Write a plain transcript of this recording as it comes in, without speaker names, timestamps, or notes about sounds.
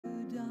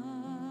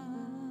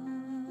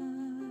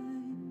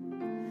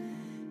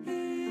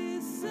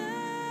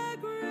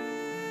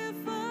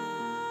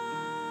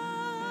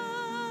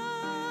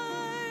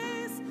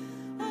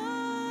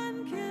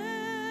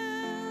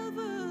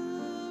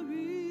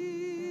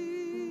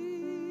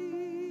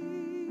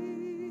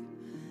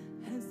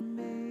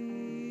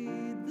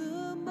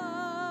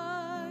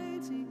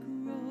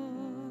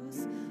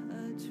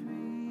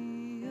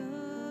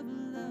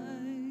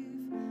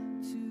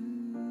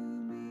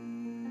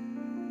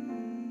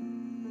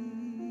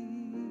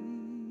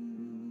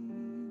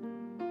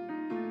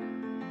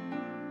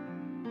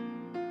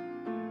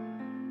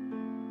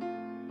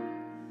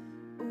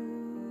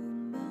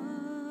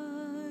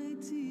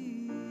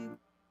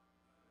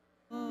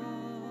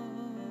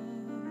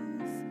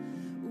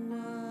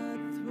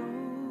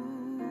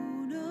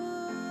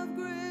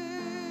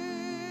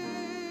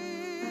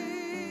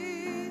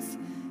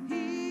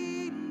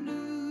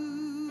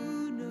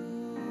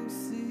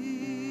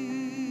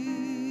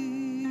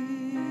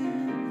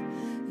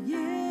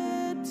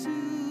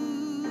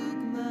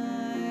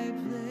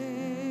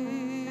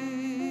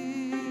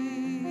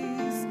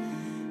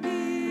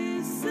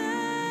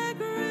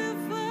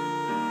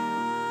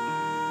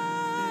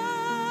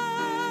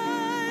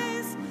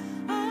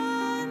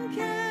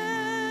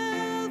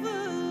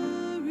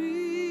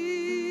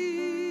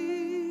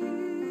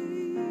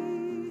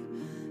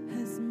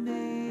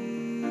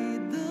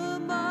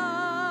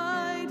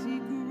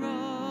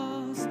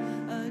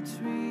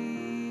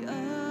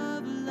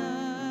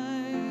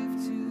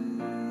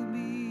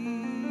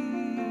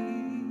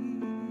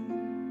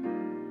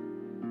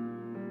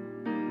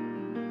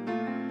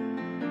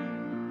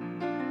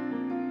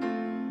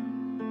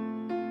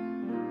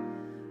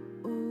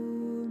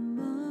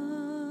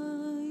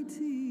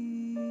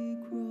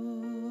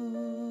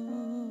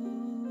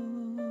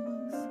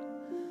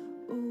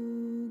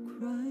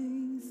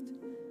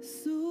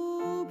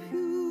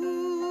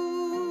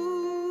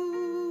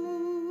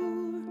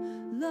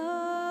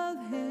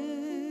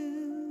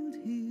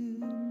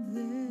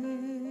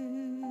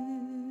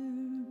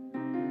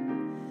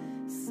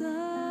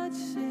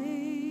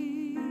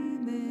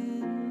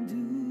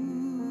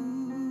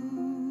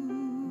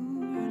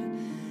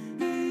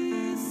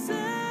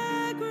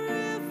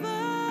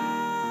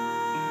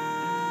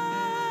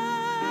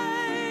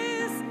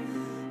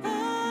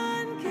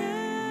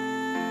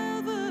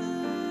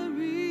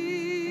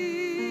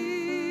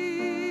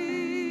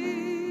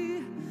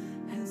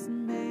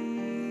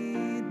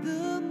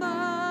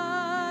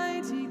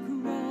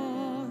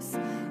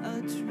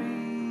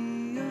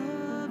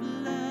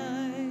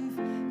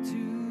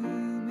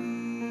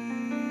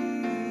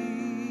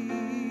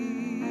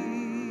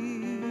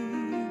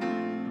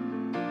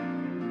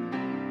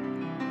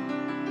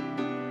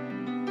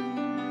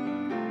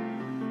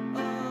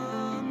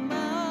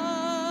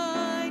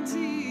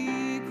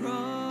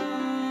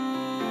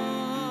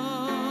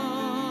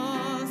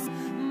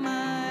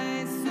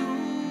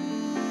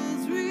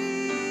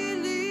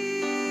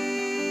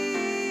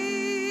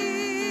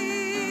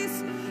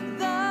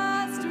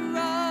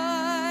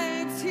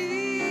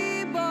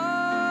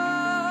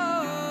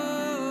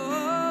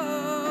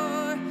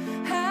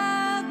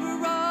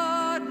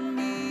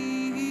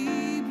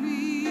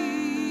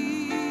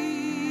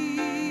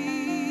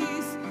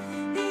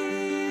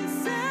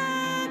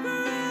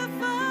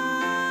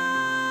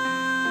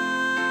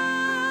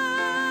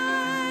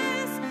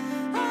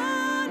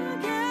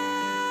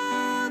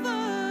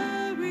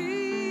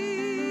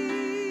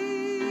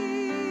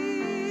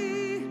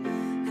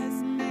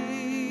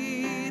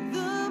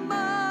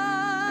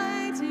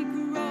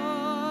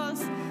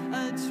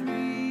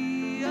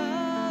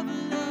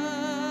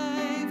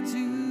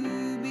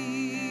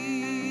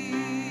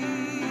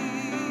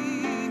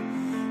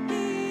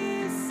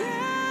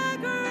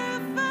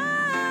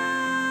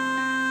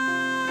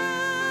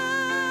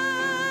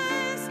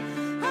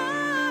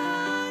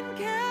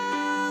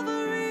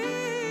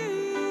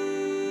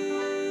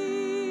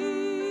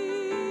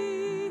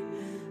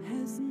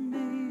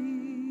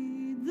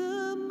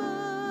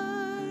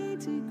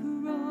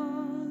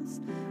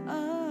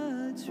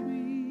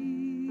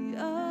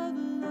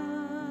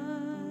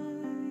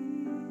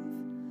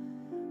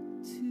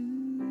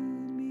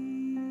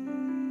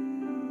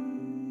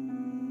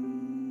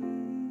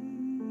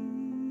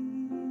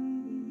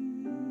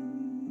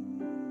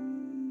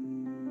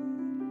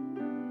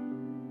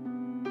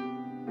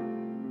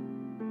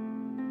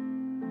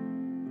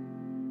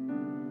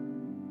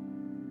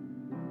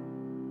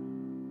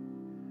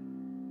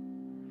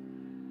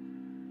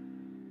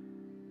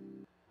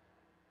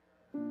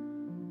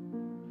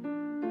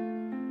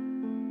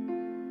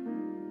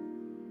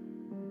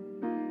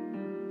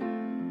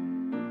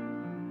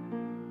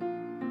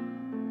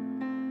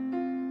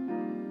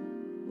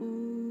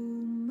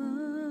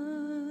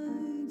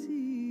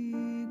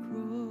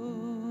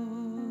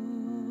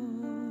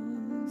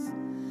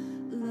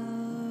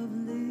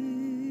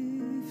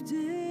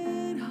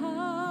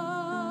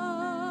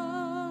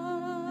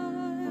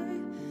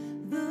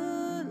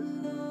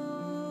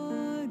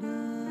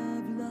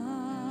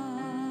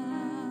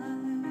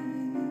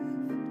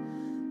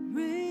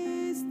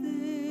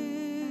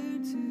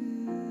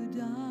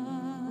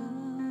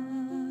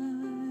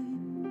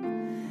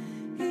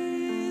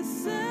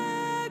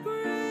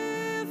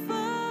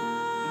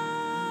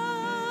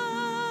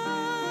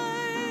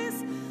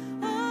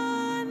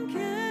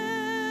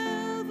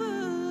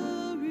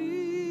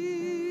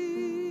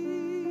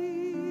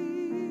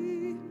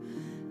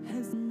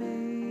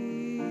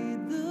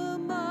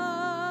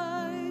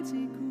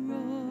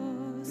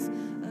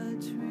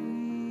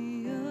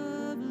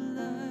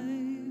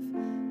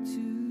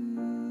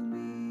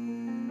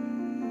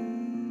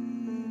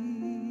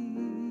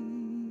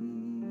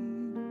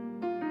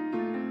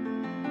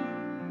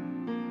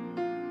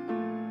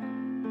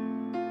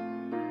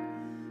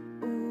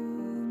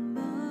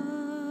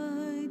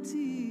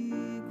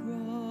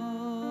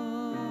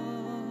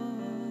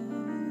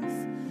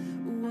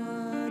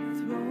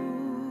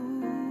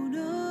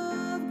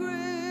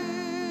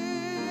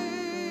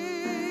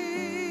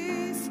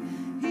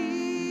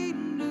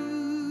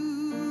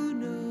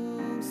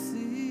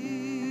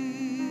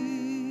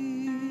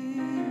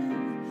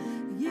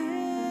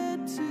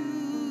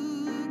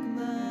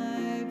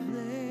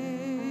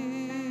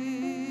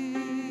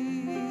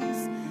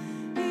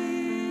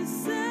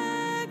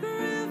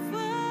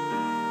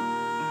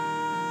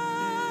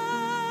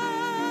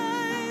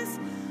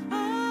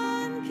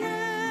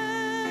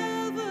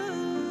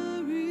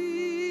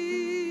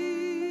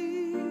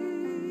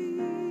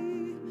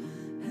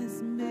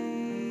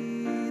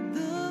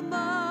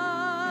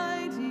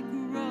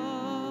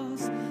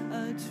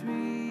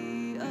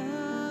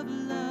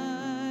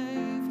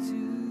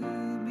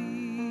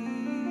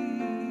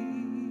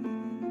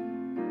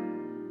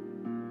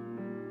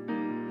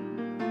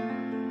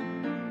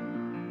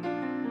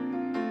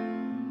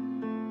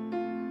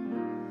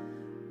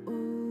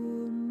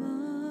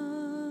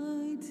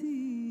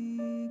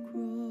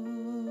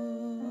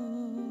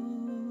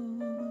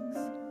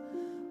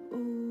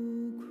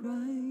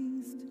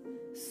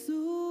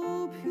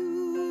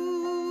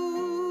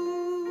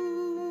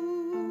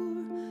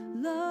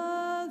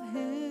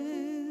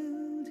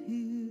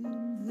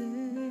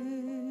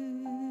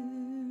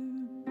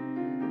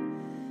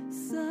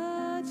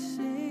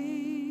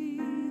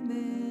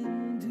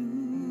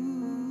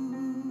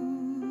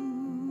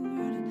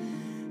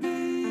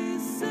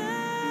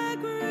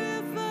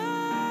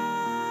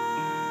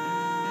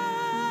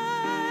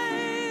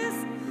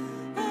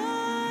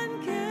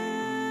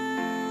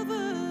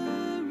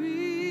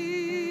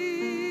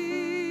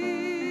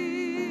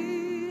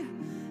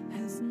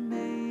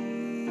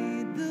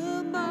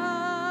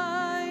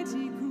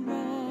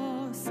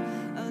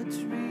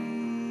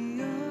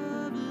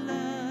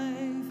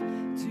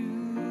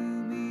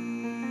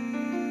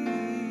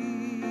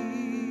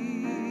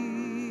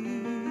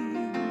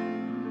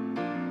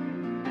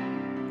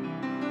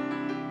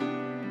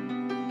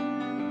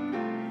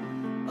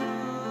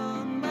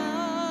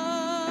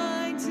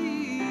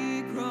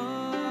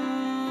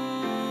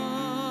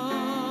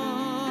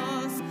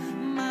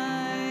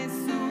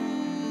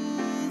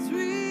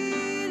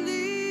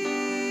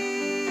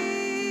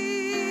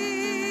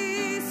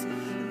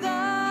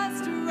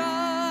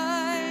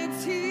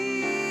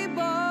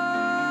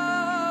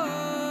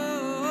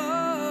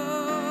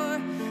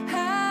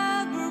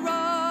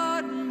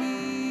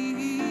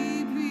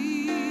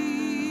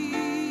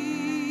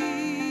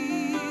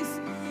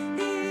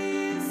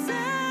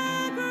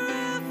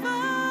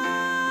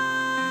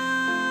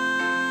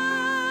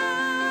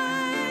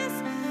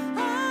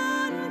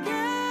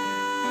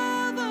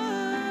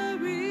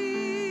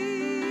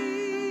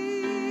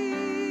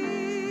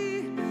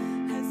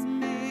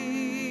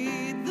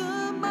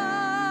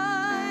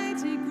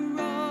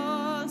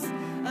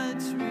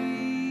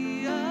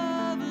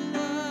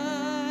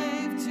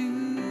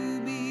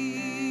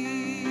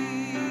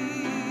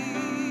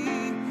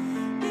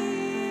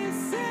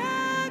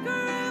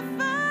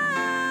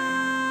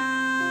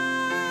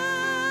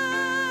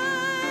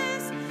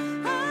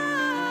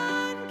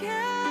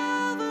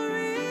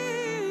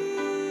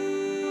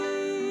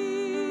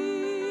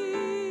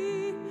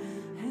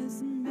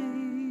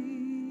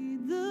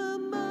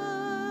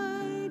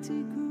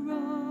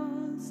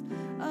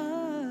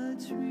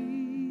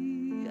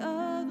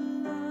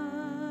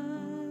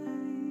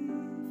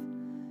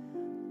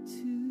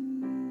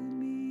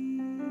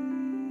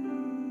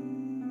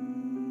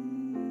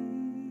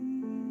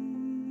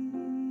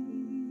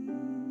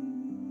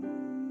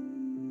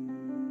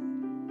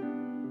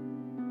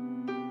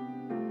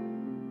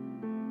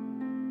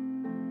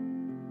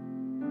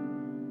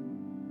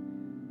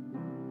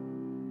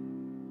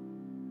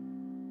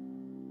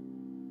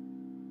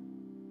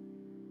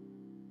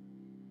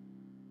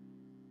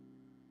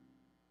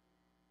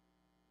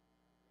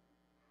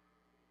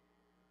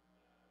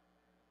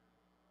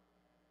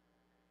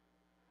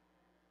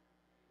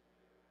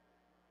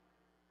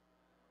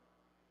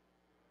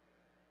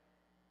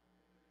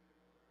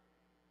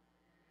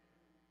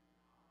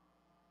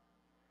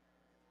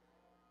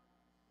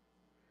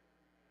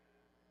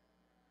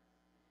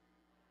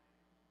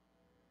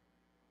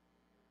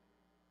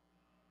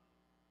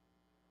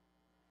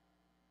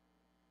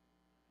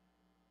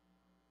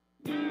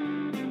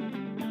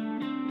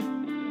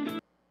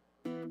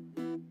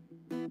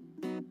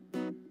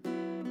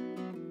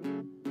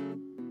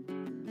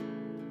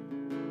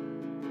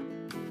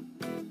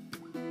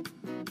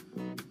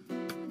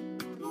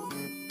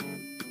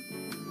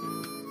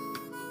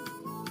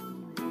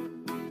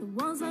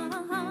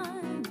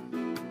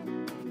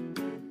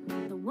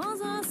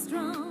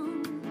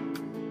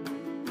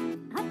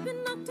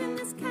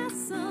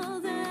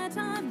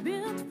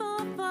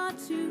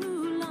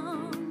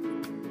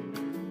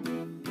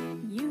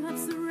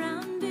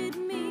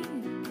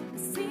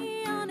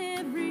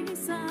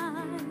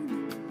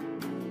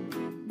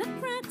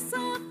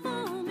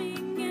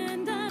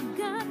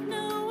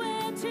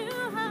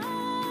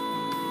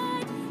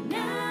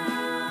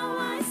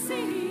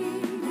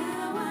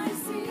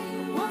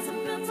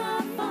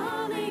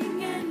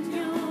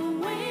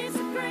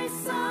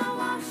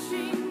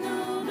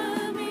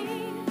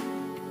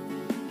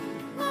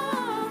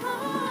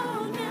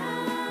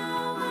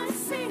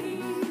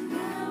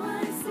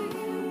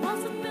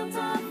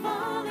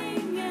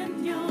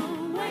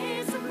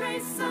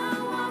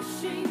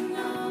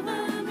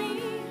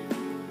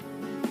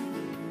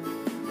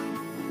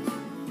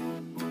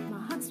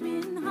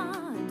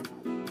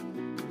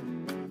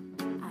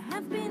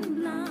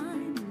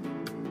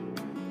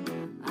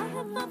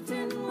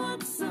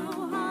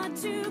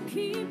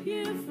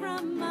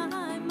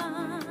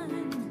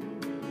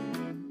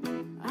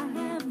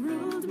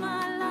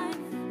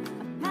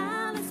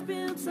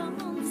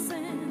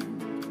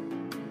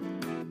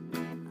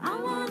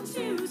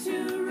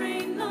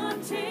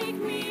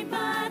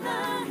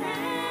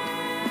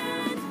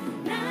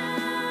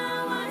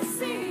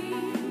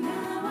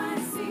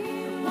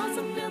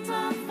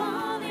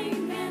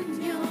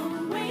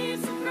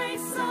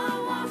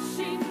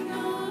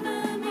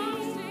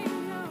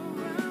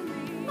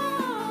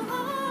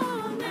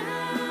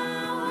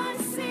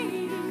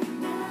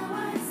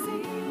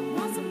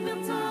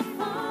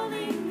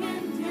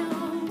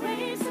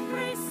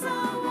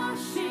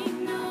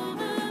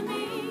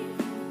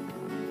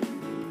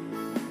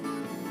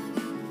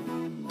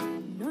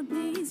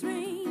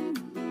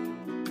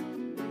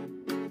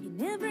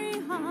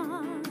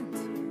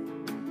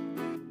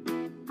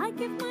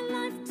give my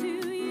life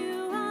to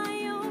you.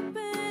 I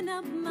open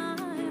up my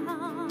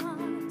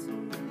heart.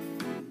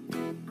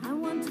 I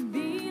want to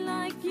be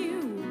like you.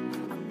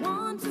 I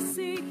want to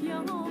seek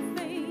your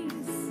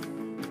face.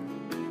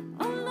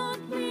 Oh Lord,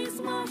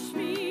 please wash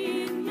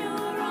me in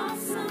your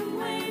awesome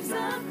waves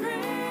of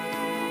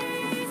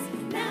grace.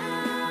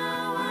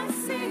 Now I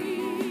see,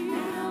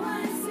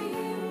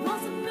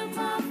 walls are built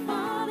up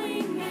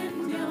falling,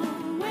 and your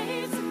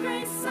waves of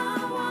grace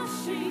are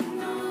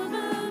washing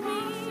over me.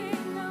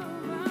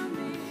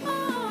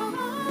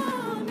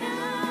 Oh,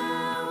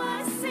 now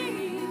I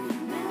see,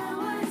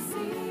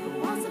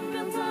 walls are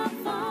built up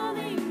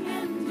falling,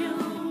 and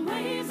your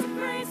waves of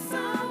grace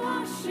are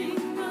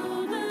washing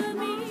over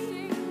me.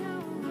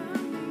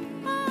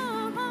 Oh,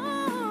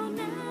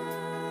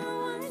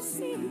 now I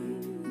see,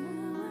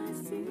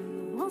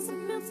 walls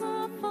are built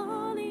up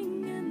falling,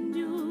 and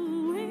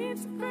your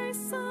waves of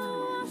grace are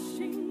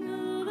washing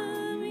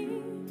over me.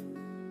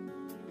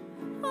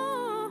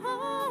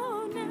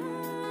 Oh,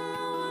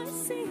 now I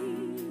see,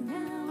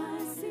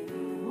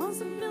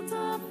 walls are built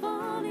up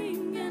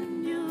falling,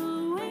 and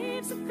your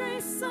waves of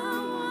grace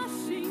are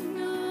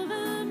washing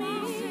over me.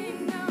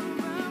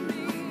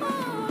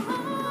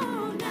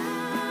 Oh,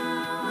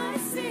 now I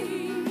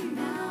see,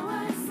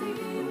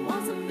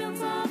 walls are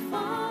built up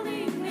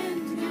falling,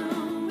 and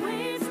your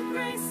waves of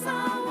grace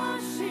are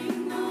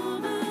washing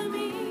over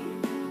me.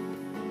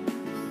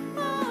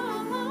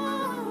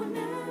 Oh,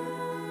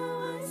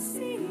 now I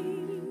see,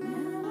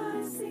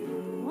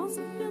 walls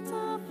are built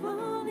up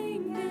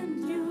falling,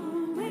 and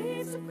your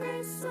waves of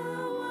grace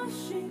are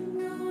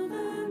washing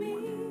over me.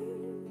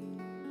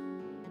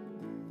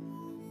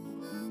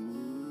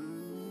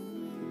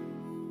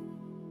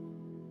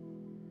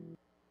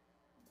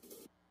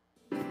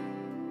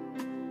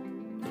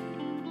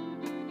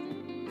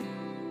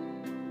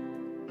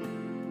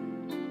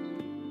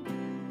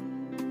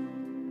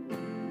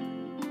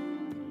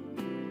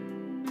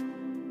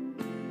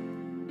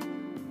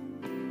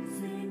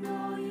 Sing,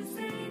 all you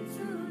saints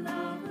who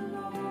love the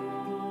Lord.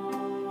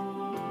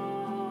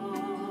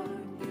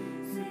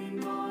 Sing,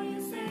 all you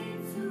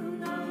saints who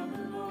love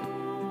the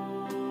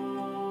Lord.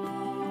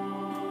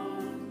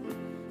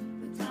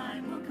 The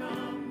time will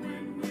come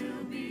when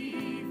we'll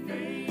be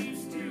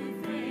face to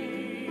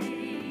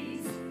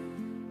face,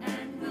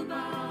 and we'll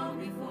bow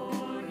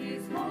before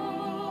His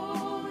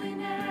holiness.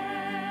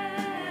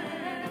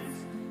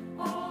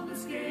 All the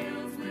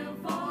scales will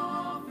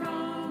fall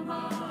from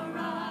our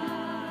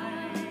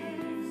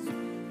eyes,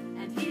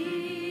 and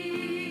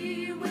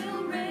He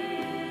will reign.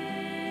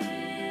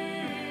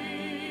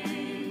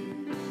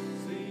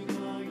 Sing,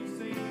 all you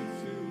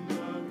saints who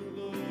love the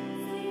Lord.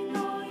 Sing,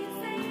 all you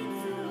saints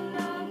who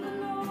love the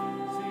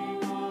Lord. Sing,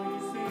 all you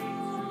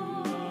saints who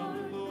love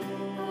the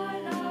Lord. I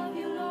love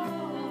you,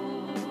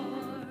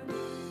 Lord.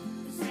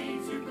 The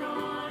saints who've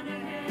gone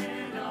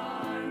ahead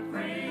are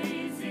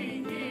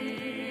praising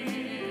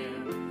Him.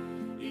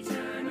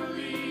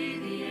 Eternally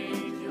the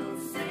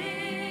angels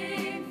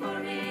sing for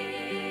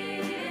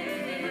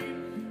Him.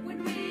 When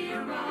we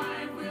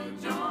arrive, we'll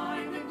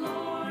join the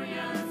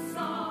glorious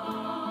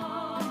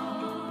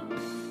song,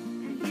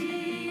 and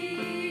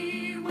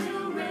He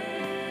will reign.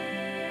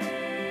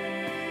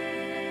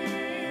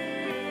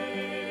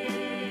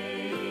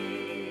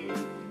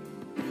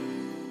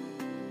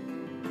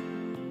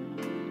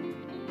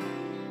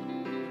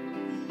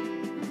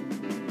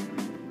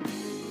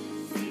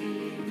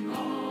 Sing,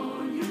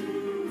 all you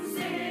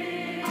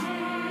saints.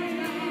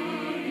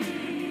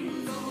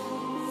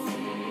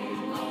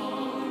 Sing,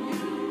 all you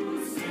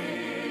saints.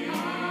 Sing,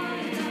 all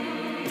you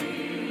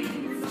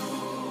saints.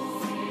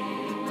 Sing,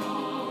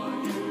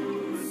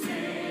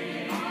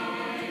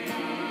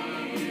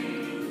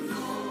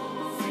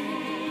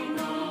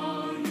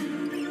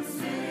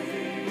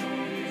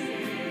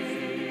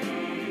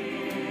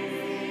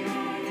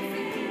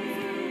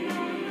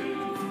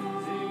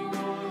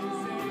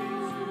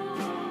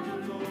 all you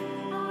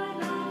I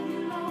love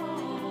you,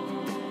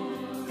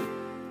 Lord.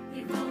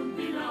 It won't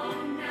be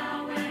long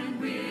now, and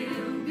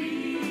we'll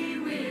be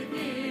with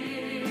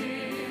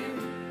Him.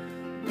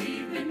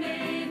 We've been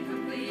made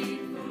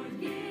complete,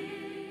 forgiven.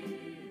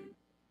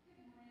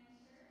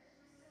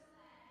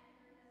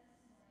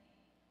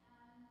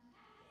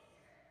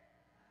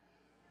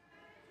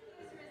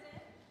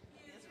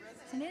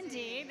 And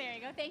indeed, there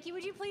you go. Thank you.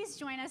 Would you please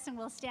join us, and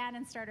we'll stand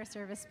and start our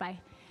service by,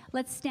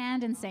 let's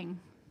stand and sing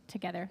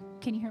together.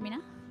 Can you hear me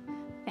now?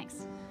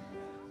 Thanks.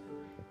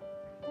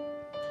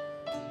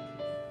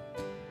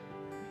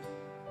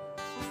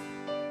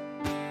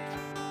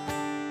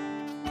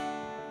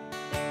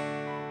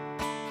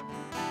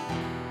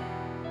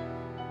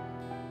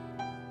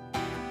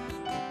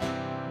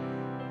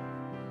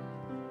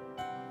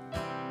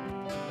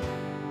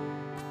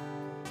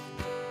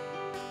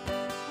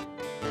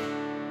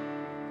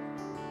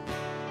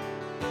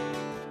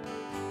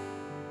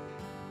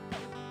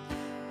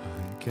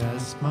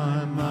 Cast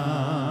my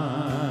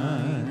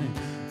mind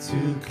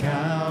to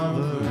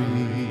Calvary,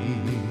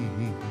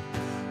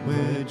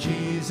 where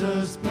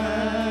Jesus bled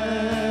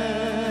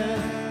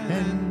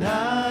and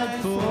died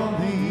for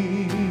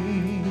me.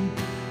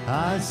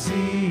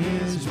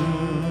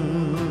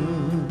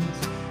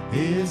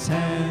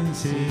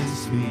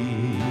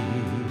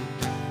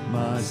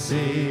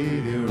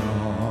 Savior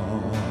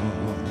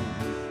on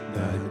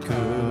that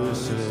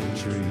cursed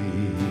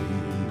tree.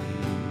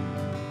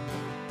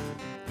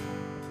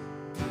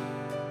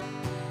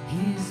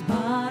 His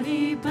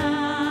body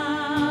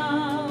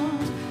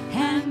bound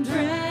and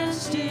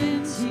drenched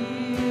in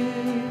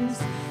tears,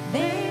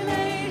 they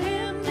laid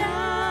him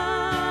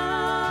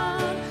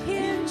down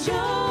in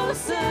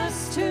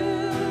Joseph's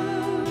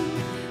tomb,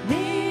 the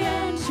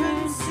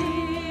entrance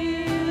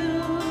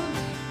sealed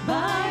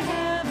by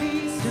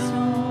heavy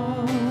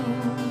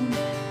stone,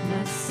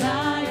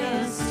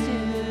 Messiah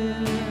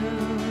still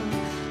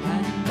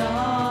and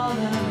all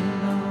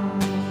alone.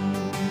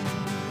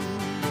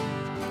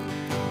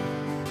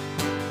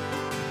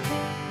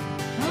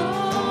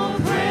 Oh,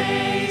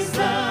 praise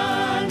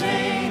the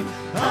name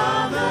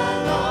of the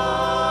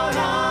Lord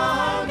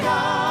our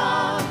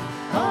God.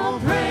 Oh,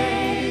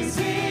 praise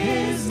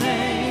His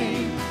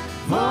name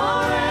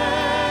forevermore.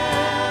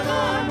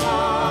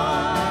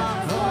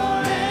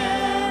 For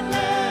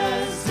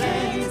endless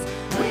days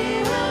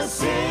we will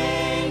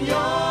sing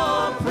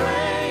your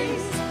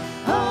praise.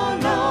 Oh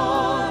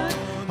Lord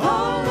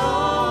our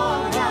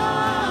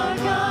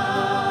God.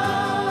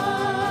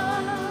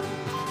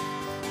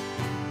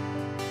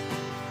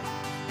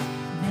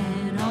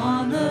 Then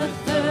on the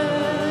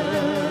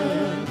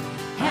third,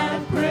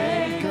 at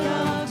break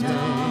of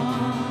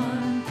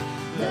dawn,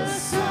 the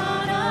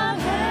Son of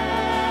Heaven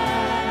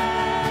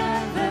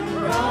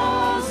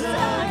rose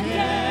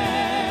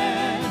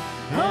again.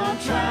 Oh,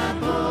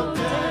 trampled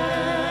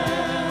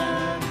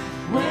death,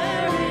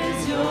 where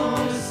is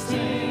your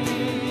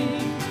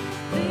sting?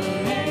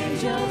 The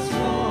angels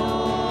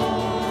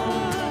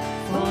roar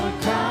for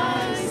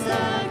Christ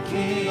the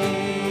King.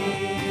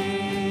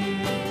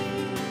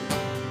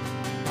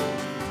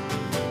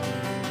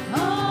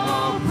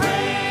 Oh,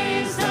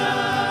 praise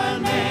the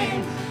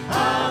name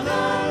of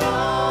the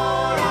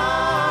Lord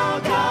our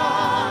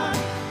God.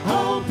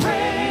 Oh,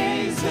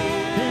 praise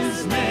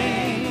His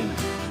name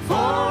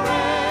forevermore.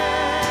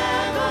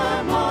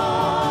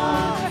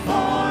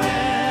 For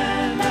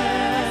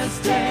endless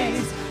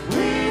days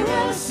we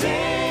will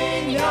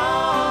sing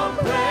your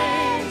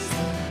praise.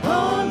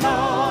 Oh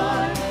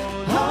Lord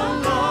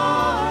our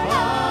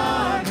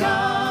God.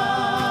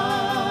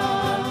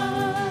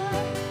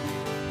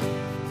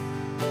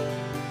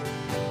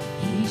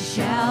 He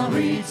shall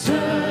return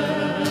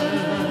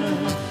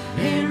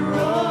in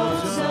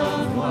robes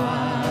of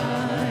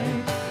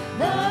white.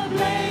 The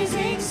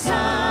blazing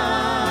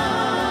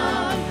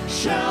sun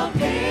shall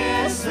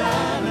pierce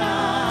the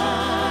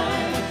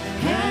night,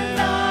 and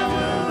I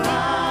will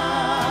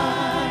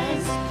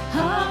rise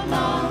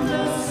among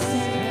the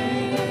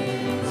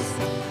saints,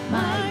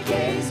 my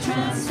gaze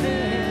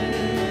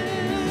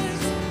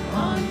transfixed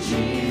on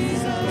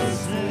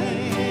Jesus' face.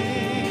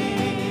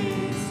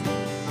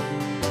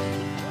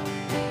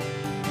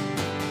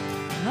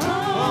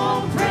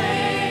 Oh,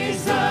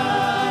 praise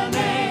the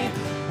name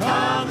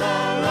of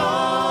the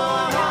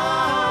Lord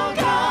our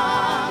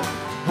God.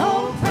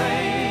 Oh,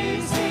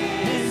 praise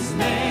His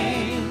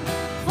name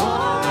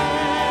forevermore.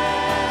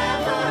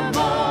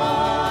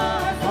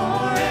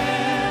 For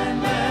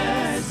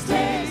endless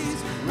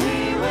days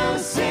we will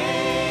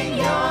sing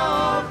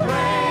your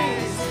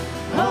praise.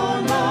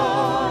 Oh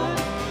Lord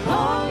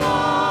our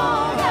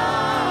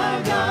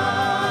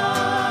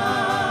God.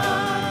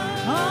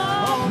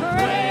 Oh,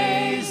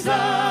 praise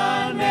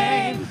the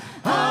name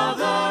of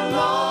the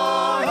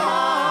Lord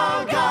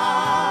our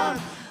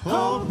God.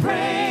 Oh,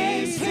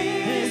 praise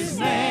His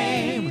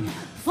name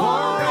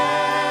forevermore.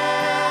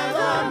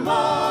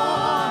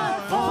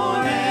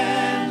 For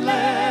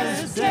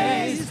endless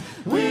days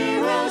we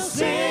will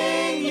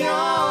sing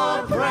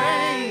your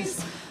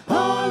praise.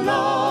 Oh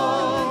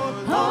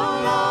Lord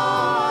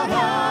our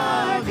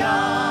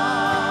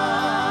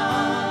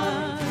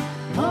God.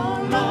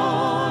 Oh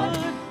Lord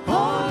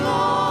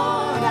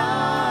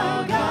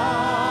our God.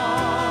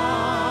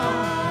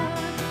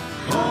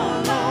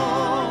 Oh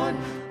Lord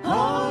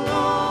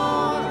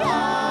our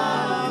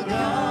God.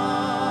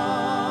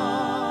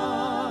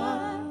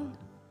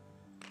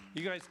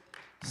 You guys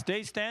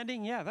stay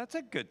standing? Yeah, that's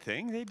a good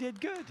thing. They did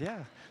good,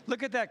 yeah.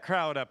 Look at that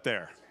crowd up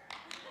there.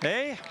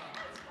 Hey?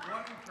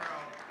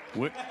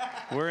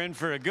 We're in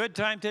for a good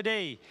time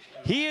today.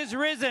 He is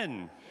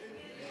risen.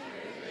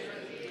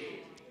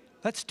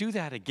 Let's do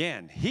that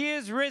again. He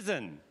is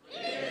risen.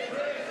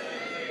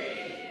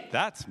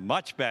 That's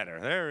much better.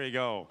 There we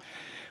go.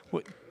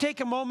 Take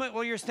a moment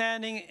while you're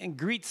standing and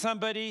greet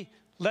somebody.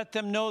 Let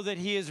them know that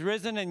He is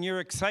risen and you're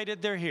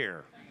excited they're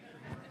here.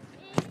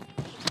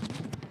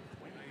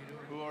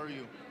 Who are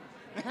you?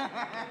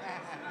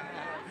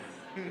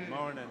 Good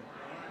morning.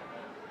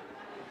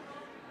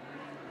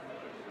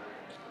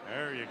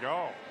 There you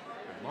go.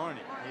 Good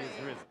morning. He is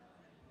risen.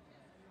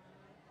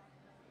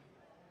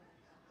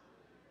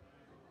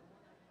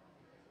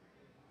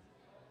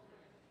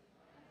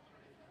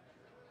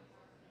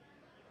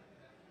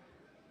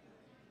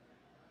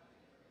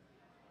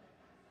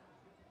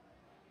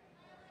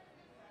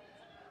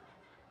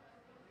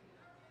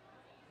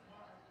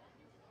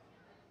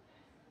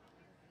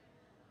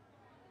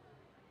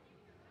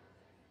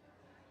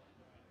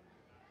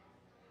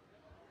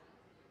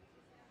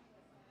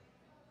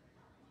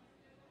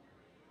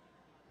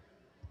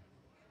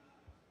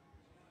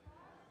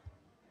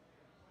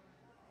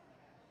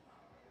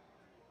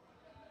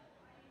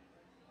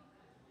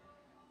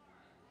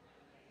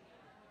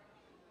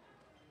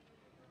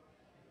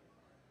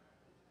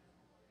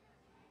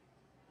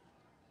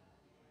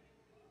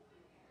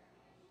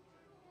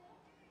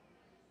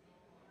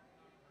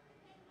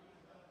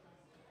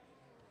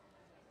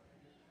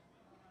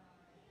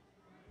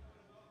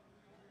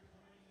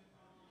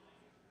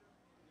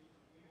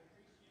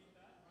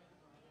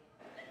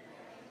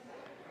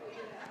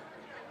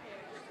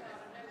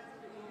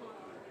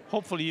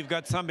 Hopefully you've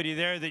got somebody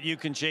there that you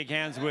can shake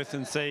hands with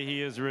and say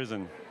he is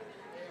risen.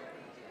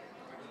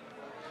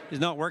 Is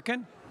not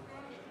working?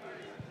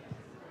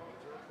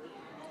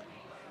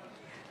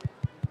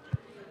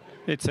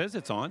 It says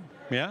it's on.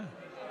 Yeah?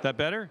 That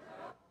better?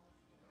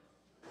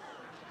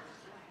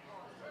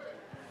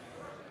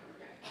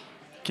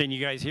 Can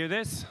you guys hear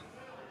this?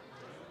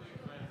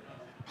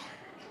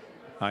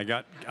 I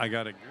got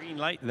a green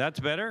light. That's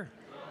better.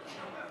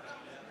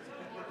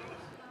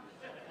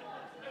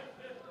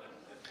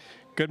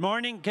 Good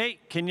morning,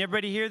 Kate. Can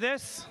everybody hear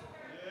this?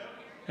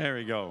 There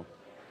we go.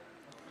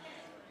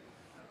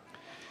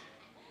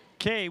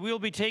 Okay, we'll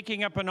be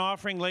taking up an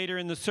offering later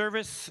in the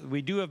service.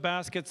 We do have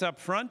baskets up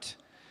front,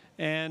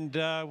 and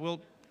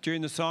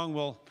during the song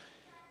we'll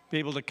be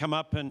able to come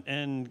up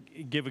and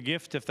give a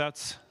gift if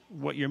that's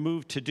what you're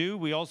moved to do.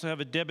 We also have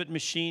a debit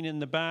machine in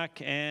the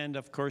back, and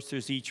of course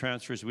there's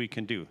e-transfers we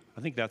can do.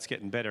 I think that's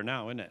getting better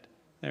now, isn't it?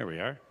 There we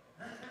are.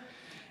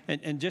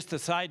 And just a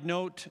side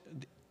note,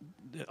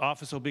 the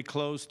office will be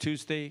closed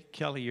Tuesday.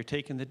 Kelly, you're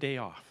taking the day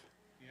off.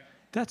 Yeah.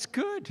 That's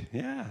good.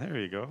 Yeah, there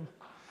you go.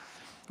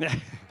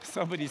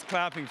 Somebody's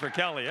clapping for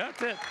Kelly.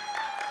 That's it.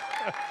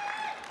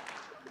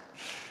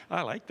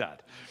 I like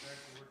that.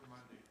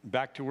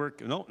 Back to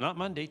work. No, not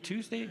Monday.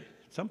 Tuesday.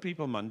 Some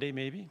people Monday,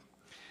 maybe.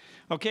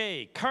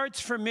 Okay, cards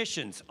for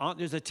missions.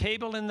 There's a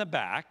table in the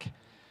back.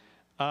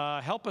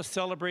 Help us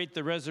celebrate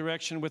the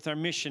resurrection with our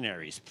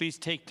missionaries. Please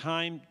take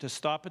time to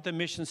stop at the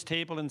missions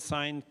table and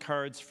sign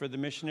cards for the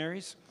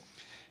missionaries.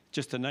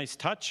 Just a nice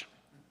touch.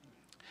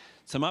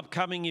 Some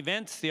upcoming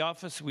events. The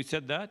office, we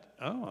said that.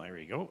 Oh, there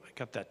we go. I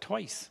got that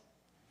twice.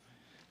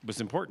 It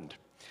was important.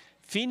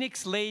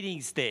 Phoenix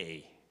Ladies'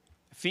 Day.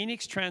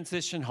 Phoenix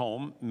Transition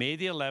Home, May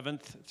the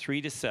 11th,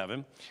 3 to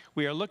 7.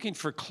 We are looking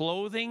for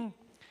clothing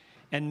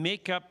and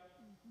makeup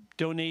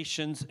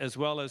donations, as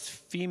well as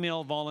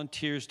female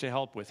volunteers to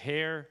help with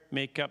hair,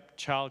 makeup,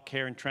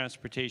 childcare, and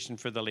transportation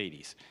for the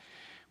ladies.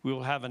 We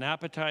will have an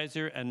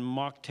appetizer and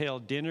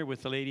mocktail dinner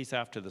with the ladies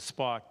after the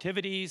spa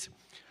activities.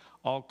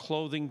 All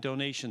clothing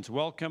donations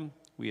welcome.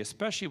 We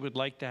especially would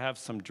like to have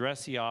some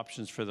dressy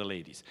options for the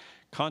ladies.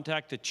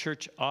 Contact the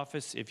church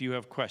office if you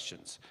have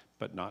questions,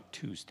 but not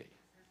Tuesday.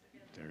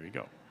 There you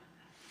go.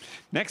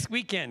 Next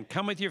weekend,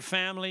 come with your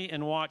family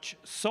and watch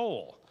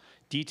Soul.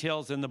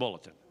 Details in the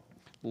bulletin.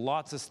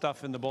 Lots of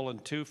stuff in the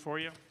bulletin too for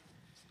you.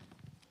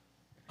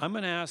 I'm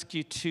going to ask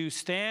you to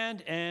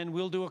stand and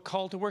we'll do a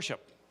call to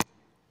worship.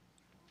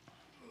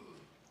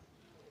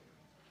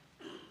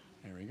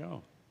 There we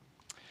go.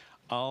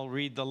 I'll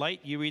read the light,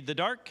 you read the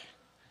dark.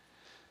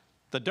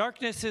 The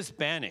darkness is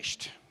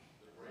banished.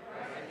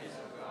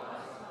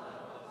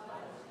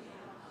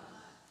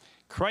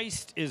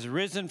 Christ is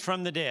risen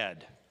from the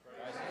dead.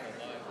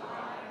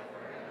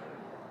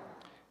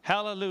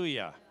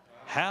 Hallelujah.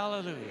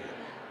 Hallelujah.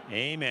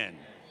 Amen.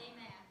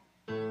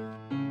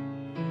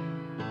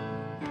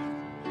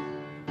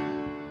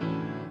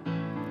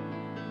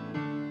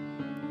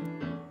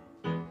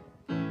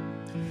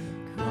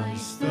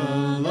 Christ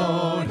the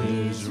Lord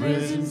is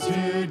risen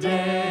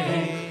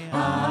today.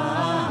 Hallelujah.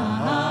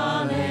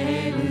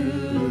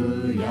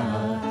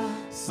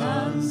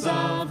 Sons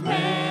of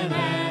men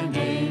and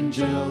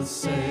angels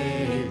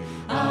say,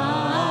 Hallelujah.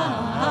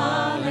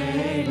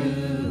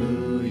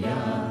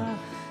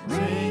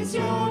 Raise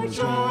your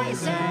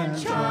joys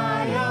and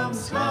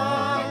triumphs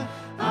high.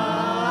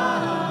 Hallelujah.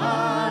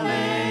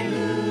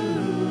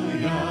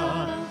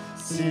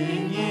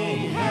 Sing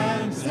ye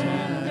hymns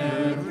and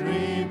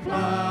every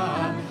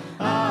plough.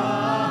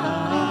 Hallelujah.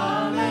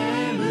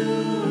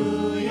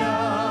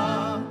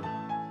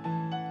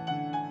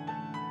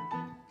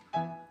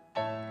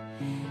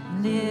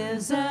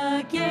 Lives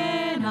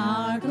again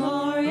our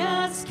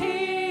glorious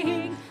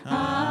King.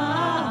 Hallelujah.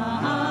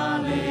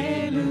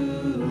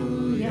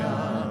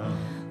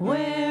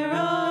 Where,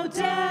 O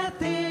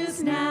death,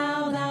 is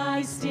now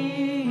thy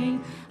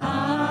sting?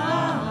 Hallelujah.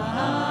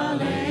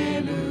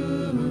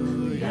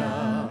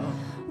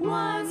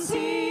 Once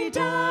he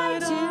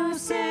died to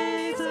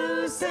save,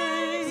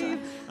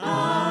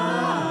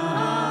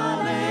 Hallelujah.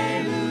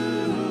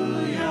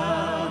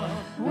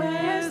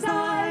 Where's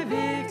thy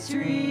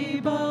victory,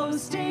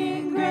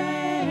 boasting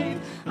grave?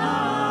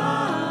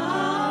 Hallelujah.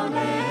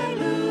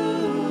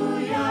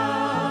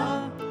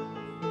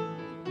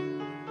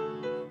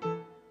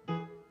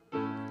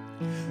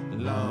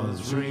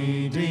 Love's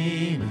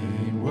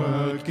redeeming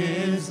work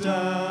is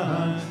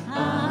done.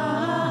 Hallelujah.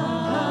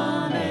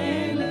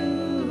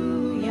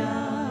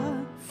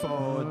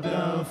 For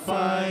the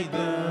fight,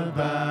 the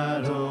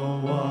battle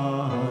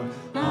won.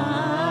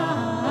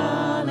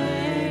 Hallelujah.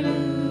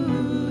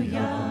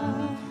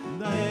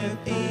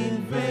 Death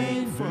in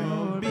vain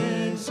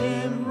forbids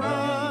him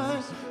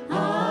rise.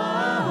 Hallelujah.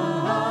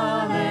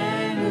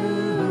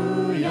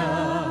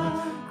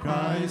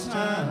 Christ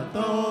hath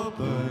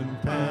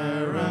opened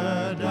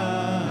paradise.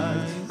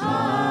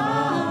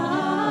 Hallelujah.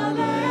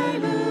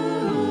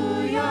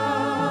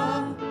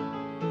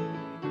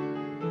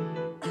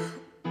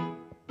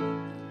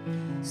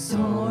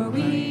 Soar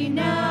we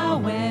now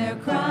where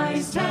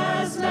Christ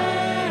has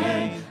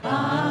laid.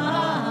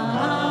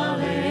 Hallelujah.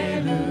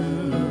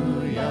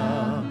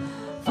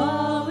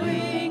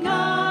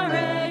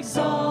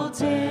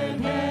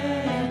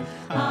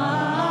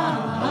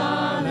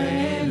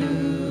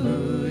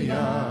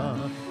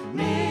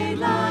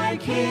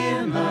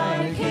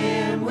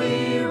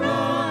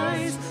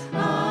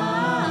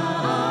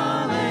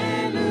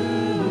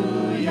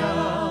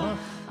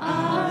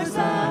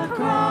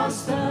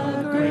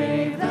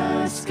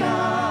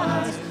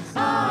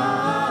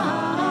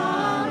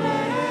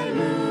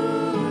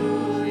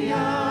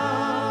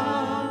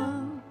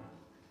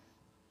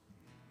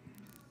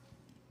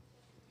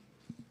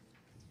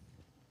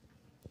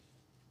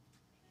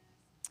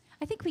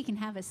 think we can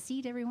have a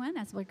seat, everyone,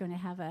 as we're going to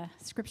have a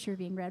scripture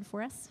being read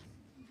for us.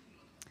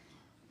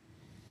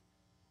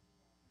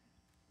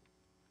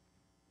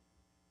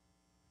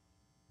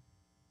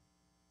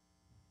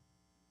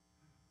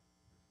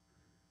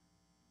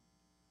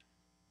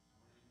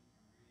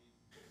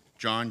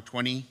 John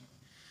 20,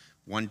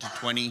 1 to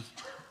 20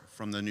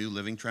 from the New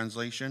Living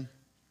Translation.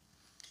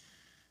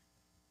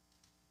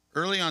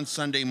 Early on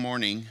Sunday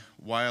morning,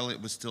 while it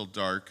was still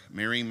dark,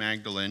 Mary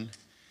Magdalene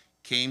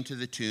came to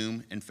the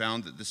tomb and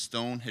found that the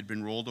stone had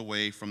been rolled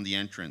away from the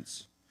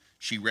entrance.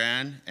 She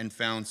ran and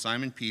found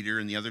Simon Peter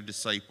and the other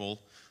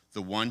disciple,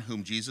 the one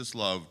whom Jesus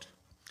loved.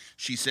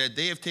 She said,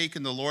 "They have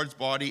taken the Lord's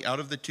body out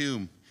of the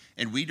tomb,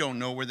 and we don't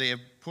know where they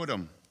have put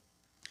him."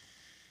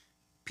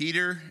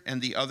 Peter and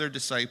the other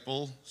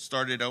disciple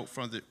started out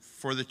for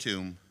the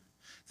tomb.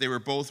 They were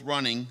both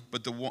running,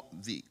 but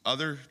the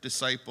other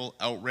disciple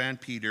outran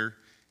Peter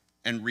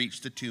and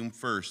reached the tomb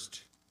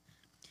first.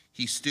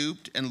 He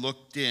stooped and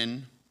looked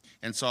in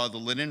and saw the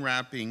linen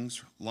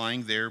wrappings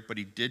lying there, but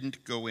he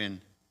didn't go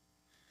in.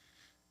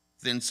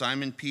 Then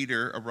Simon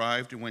Peter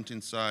arrived and went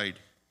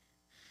inside.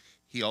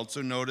 He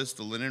also noticed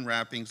the linen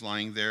wrappings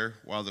lying there,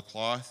 while the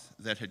cloth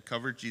that had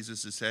covered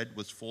Jesus' head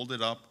was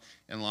folded up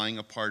and lying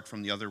apart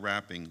from the other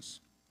wrappings.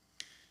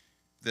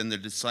 Then the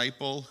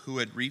disciple who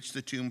had reached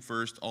the tomb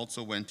first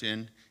also went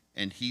in,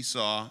 and he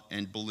saw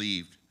and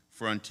believed,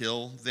 for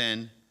until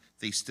then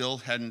they still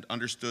hadn't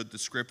understood the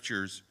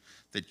scriptures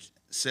that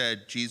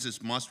said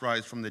Jesus must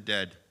rise from the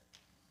dead.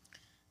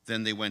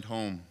 Then they went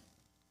home.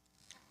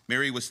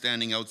 Mary was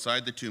standing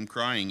outside the tomb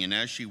crying, and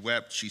as she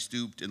wept, she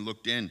stooped and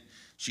looked in.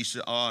 She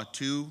saw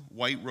two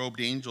white-robed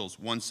angels,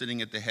 one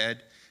sitting at the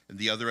head and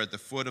the other at the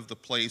foot of the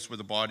place where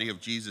the body of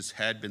Jesus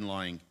had been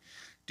lying.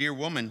 "Dear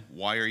woman,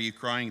 why are you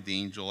crying?"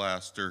 the angel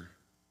asked her.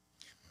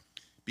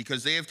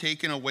 "Because they have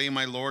taken away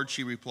my Lord,"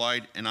 she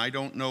replied, "and I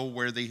don't know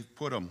where they've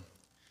put him."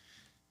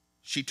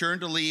 She turned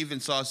to leave and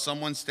saw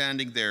someone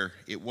standing there.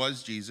 It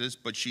was Jesus,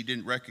 but she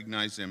didn't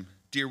recognize him.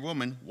 "Dear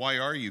woman, why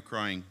are you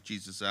crying?"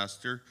 Jesus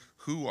asked her.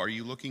 "Who are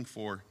you looking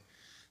for?"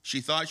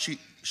 She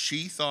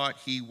thought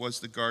he was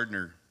the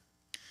gardener.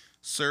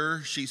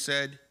 "Sir," she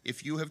said,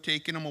 "if you have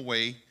taken him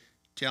away,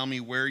 tell me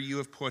where you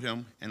have put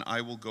him, and I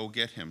will go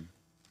get him."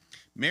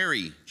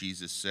 "Mary,"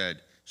 Jesus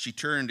said. She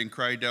turned and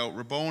cried out,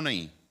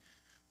 "Rabboni,"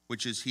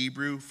 which is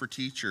Hebrew for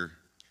teacher.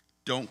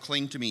 "Don't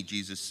cling to me,"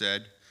 Jesus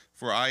said,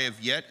 "for I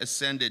have yet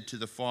ascended to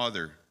the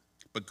Father.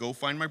 But go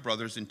find my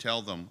brothers and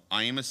tell them,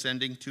 I am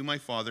ascending to my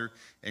Father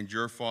and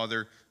your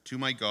Father, to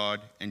my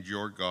God and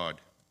your God."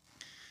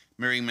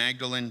 Mary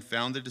Magdalene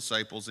found the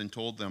disciples and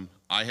told them,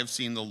 "I have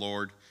seen the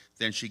Lord."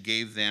 Then she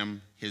gave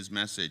them his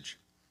message.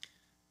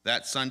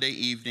 That Sunday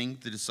evening,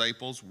 the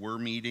disciples were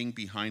meeting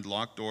behind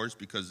locked doors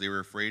because they were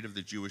afraid of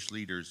the Jewish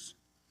leaders.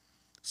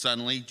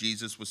 Suddenly,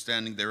 Jesus was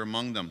standing there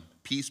among them.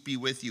 "Peace be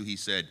with you," he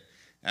said.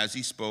 As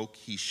he spoke,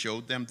 he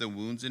showed them the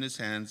wounds in his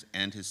hands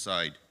and his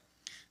side.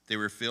 They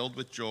were filled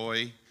with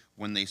joy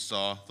when they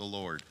saw the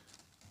Lord.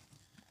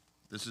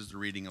 This is the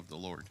reading of the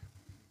Lord.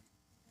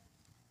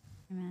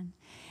 Amen.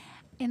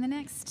 In the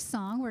next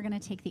song, we're going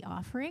to take the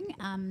offering.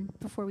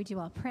 Before we do,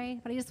 I'll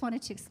pray. But I just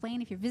wanted to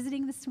explain, if you're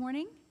visiting this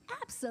morning,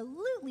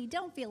 absolutely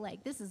don't feel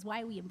like this is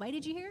why we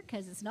invited you here,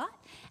 because it's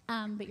not.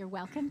 But you're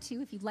welcome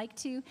to, if you'd like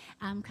to,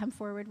 come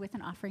forward with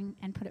an offering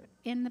and put it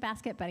in the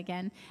basket. But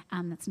again,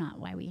 that's not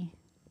why we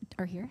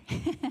are here.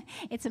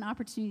 It's an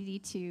opportunity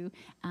to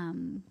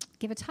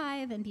give a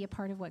tithe and be a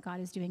part of what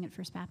God is doing at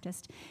First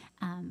Baptist.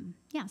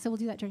 So we'll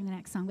do that during the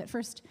next song. But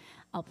first,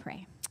 I'll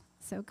pray.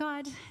 So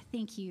God,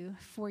 thank you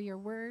for your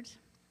word.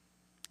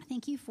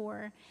 Thank you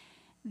for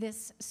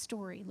this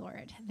story,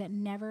 Lord, that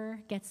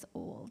never gets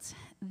old.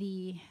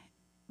 The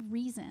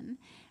reason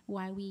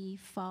why we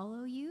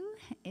follow you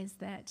is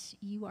that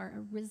you are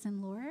a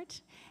risen Lord,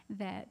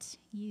 that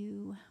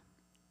you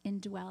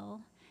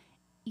indwell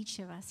each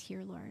of us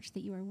here, Lord,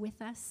 that you are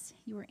with us,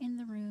 you are in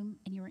the room,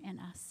 and you are in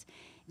us.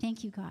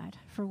 Thank you, God,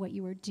 for what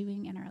you are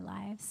doing in our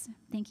lives.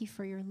 Thank you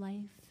for your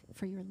life,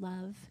 for your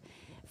love,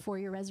 for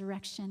your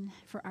resurrection,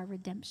 for our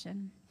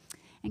redemption.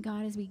 And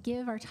God, as we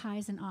give our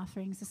tithes and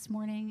offerings this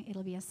morning,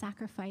 it'll be a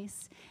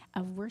sacrifice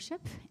of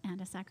worship and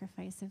a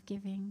sacrifice of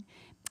giving.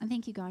 And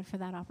thank you, God, for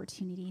that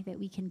opportunity that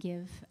we can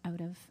give out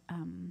of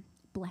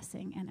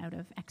blessing and out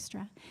of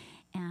extra.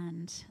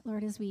 And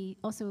Lord, as we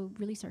also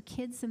release our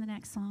kids in the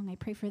next song, I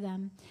pray for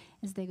them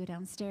as they go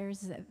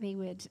downstairs, that they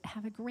would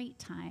have a great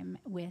time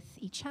with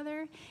each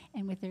other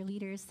and with their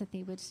leaders, that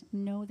they would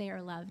know they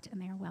are loved and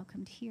they are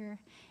welcomed here,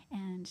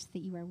 and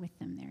that you are with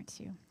them there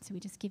too. So we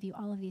just give you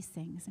all of these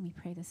things, and we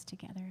pray this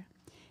together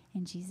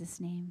in Jesus'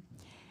 name.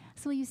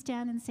 So will you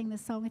stand and sing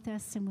this song with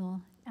us, and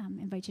we'll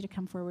invite you to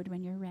come forward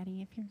when you're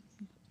ready. If you're,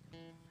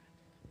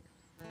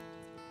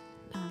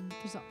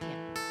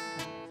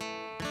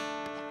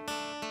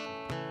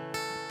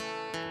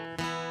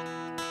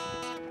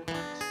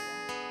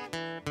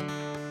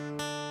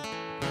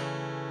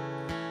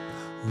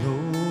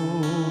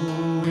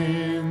 Low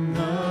in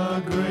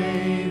the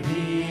grave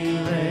he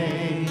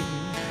lay,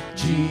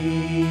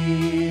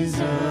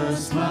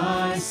 Jesus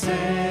my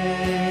Savior.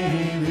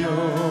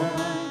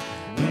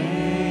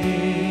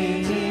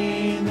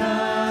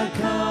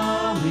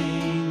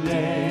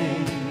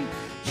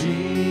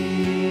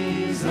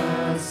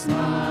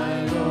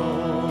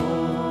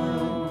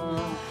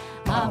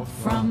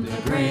 from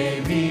the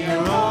grave he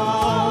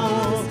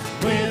arose,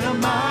 with a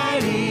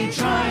mighty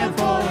triumph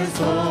for his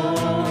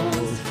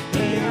foes.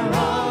 He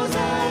arose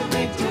a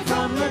victor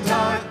from the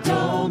dark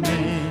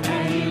domain,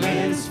 and he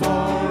lives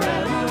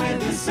forever with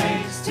the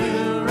saints to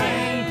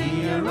reign.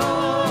 He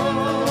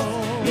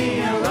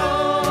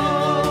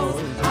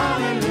arose,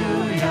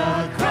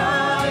 hallelujah,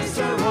 Christ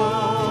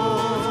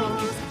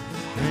arose.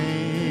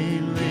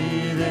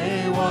 Vainly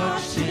they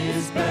watched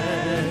his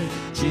bed,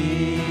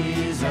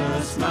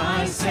 Jesus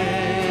my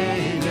Savior.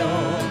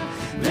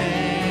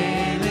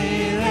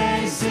 Vainly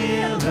they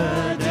sealed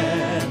the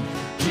dead,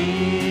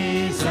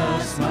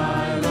 Jesus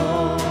my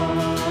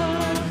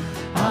Lord.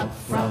 Up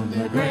from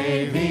the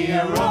grave he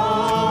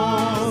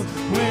arose,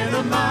 with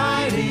a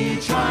mighty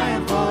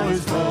triumph for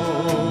his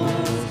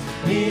foes.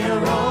 He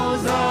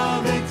arose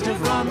a victor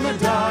from the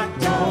dark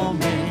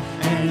domain,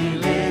 and he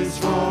lives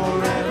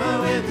forever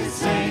with his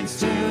saints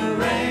to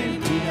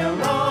reign. He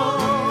arose,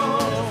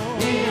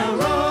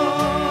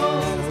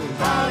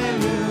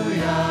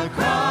 hallelujah,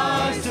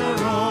 Christ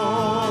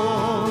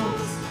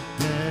arose.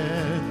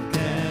 Death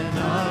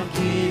cannot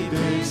keep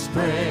its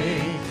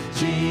prey,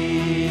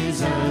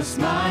 Jesus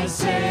my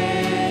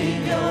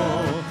Savior.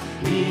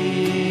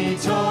 He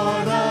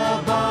tore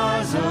the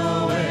bars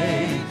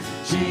away,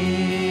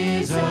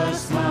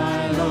 Jesus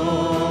my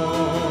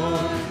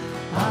Lord.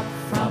 Up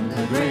from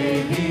the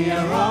grave he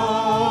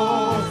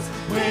arose,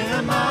 with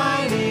a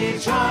mighty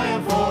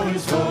triumph for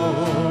his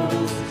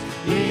foes.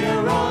 He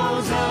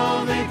arose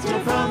a victor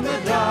from the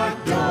dark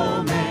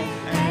domain,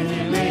 and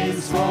he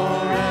lives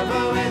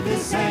forever with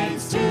his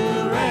saints to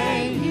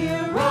reign. He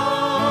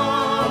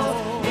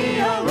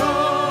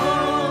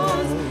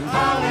arose,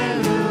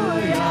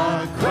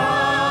 hallelujah,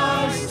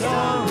 Christ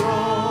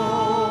arose.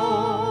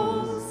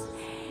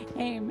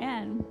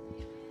 Amen.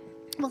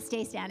 We'll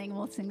stay standing and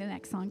we'll sing the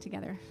next song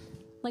together,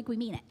 like we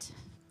mean it.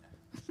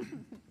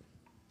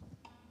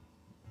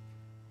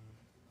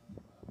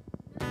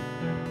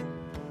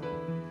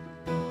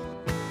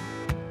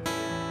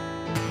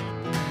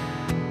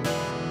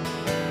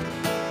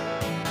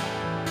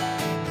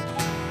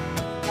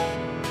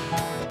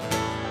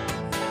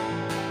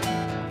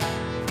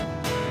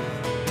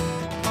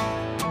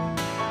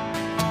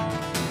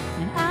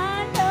 And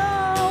I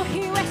know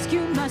he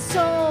rescued my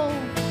soul,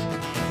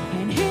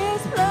 and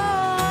his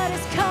blood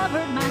has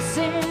covered my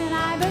sin.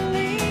 I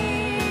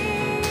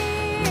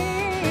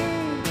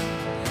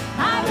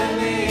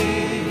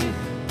believe,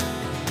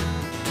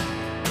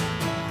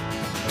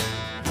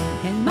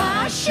 and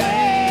my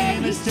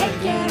shame is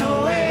taken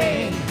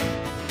away,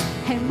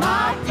 and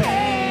my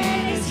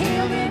pain is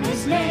healed in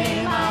his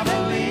name. I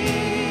believe,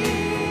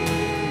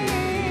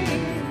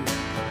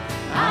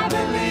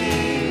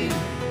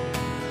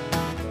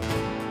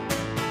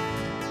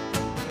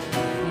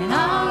 and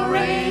I'll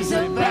raise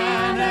a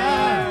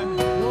banner,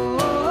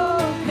 oh,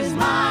 'cause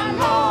my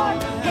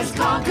Lord has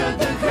conquered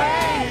the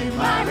grave.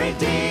 My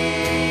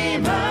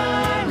Redeemer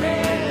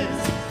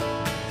lives,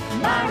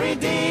 my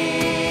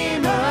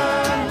Redeemer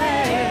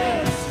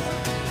lives,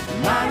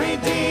 my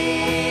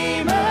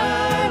Redeemer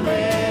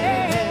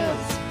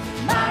lives,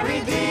 my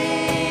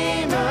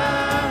Redeemer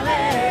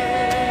lives.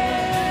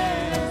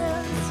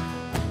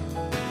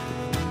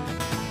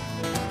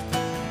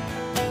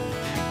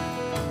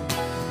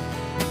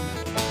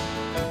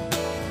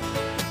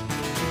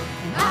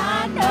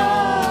 I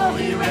know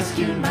he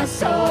rescued my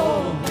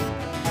soul,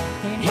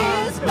 and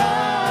his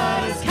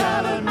blood has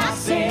covered my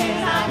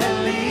sin. I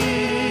believe,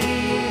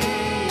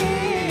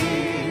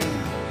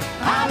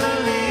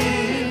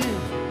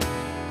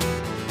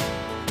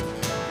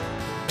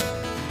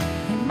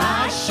 and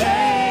my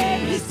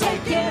shame is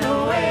taken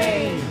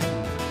away,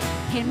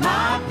 and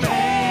my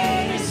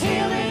pain is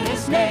healed in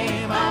his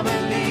name. I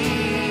believe,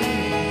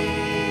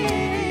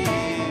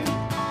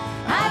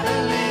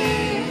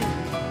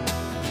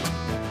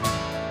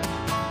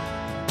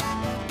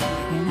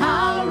 and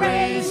I'll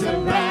raise a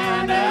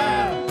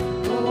banner,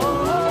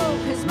 oh,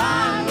 'cause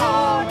my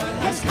Lord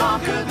has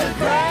conquered the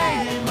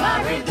grave. My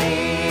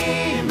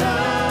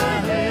Redeemer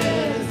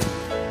lives,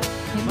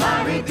 and my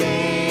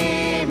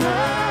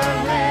Redeemer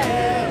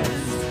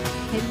lives,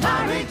 and my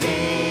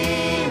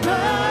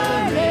Redeemer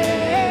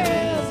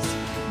lives,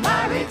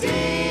 my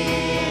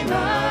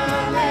Redeemer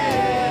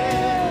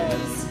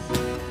lives.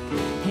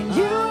 And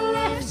you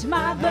lift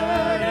my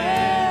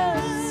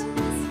burdens,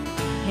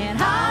 and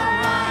I'll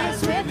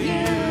rise with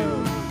you.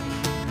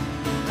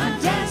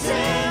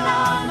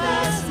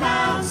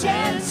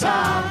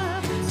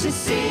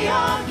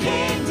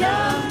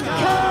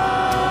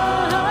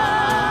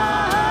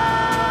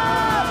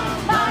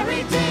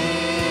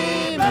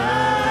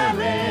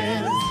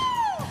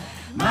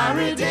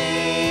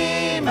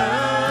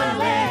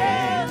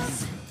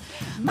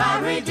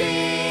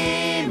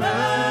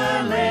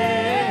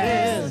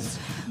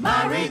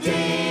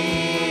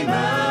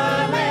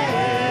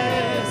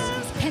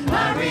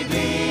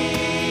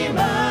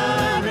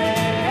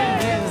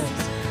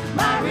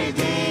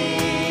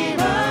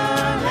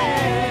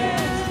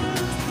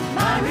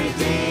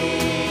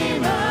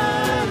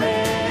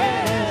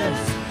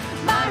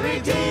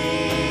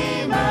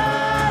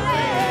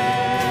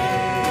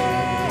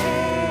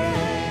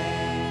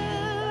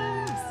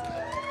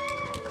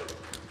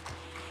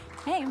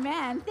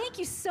 Amen. Thank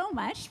you so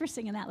much for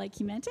singing that like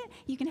you meant it.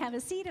 You can have a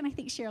seat, and I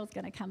think Cheryl's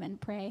going to come and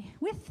pray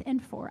with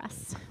and for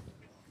us.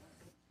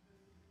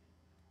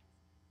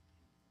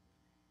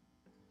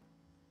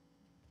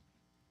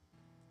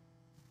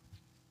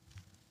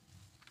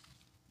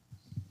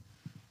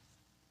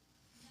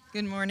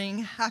 Good morning.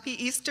 Happy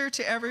Easter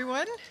to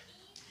everyone.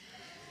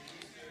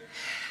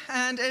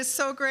 And it's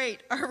so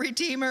great. Our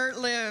Redeemer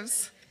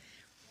lives.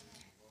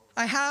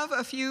 I have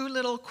a few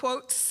little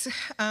quotes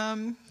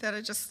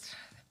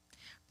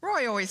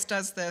Roy always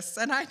does this,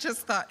 and I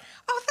just thought,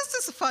 oh, this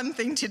is a fun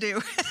thing to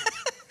do.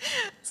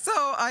 So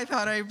I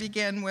thought I'd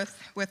begin with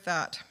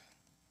that.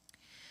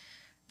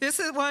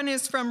 One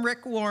is from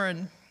Rick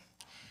Warren.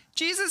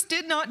 Jesus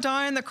did not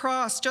die on the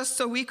cross just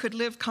so we could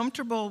live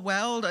comfortable,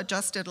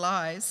 well-adjusted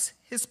lives.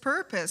 His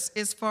purpose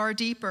is far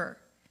deeper.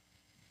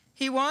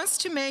 He wants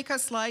to make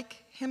us like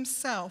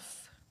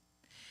himself.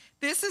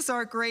 This is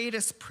our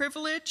greatest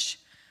privilege,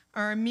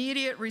 our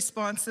immediate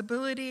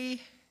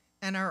responsibility,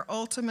 and our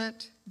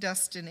ultimate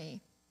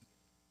destiny.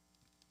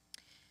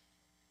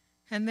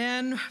 And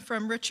then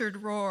from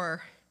Richard Rohr,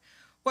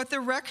 what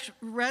the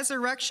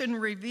resurrection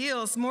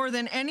reveals more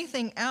than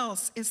anything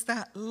else is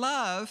that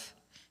love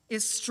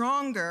is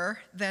stronger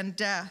than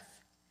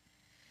death.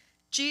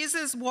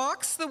 Jesus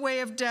walks the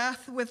way of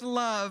death with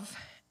love,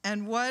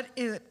 and what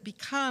it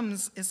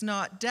becomes is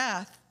not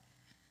death,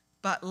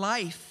 but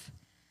life.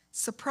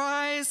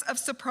 Surprise of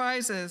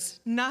surprises,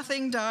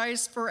 nothing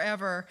dies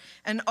forever,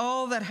 and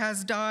all that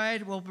has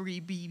died will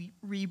be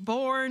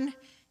reborn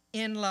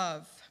in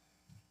love.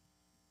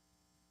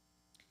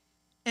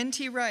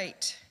 N.T.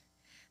 Wright,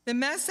 the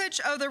message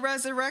of the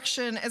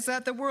resurrection is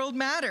that the world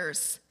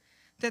matters,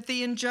 that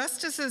the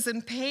injustices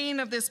and pain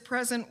of this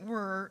present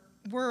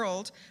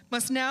world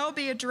must now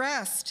be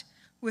addressed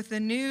with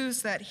the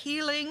news that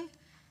healing,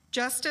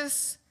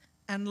 justice,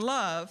 and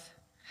love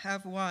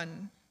have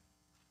won.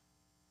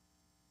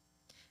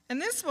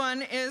 And this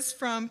one is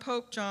from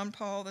Pope John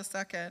Paul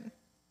II.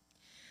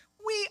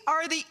 We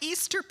are the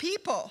Easter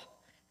people,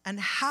 and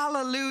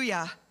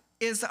hallelujah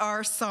is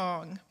our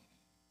song.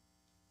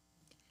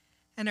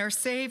 And our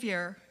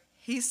Savior,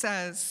 he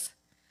says,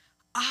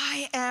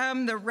 I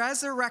am the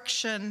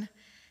resurrection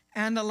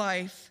and the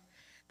life.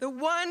 The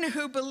one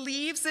who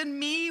believes in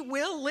me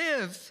will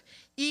live,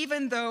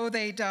 even though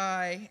they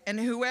die, and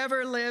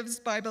whoever lives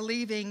by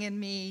believing in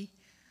me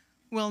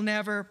will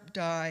never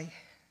die.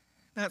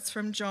 That's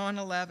from John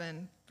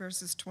 11,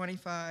 verses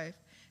 25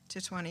 to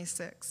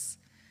 26.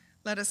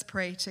 Let us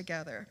pray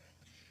together.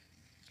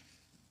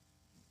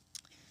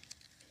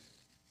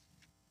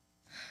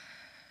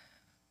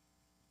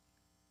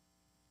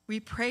 We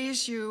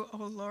praise you, O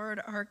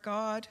Lord, our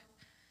God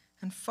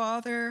and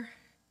Father,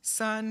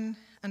 Son,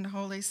 and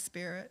Holy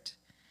Spirit.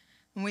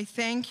 And we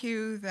thank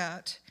you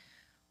that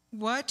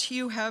what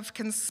you have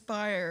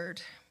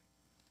conspired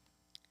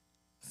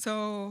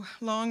so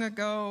long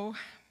ago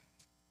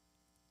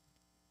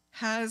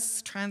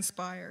has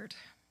transpired,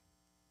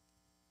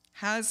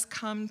 has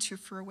come to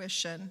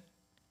fruition,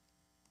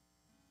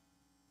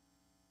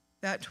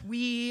 that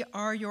we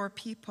are your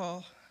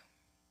people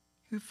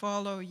who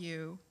follow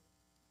you,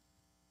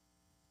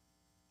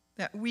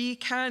 that we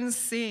can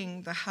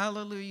sing the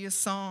Hallelujah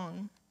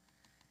song,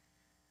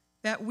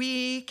 that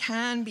we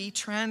can be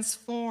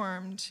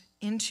transformed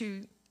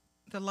into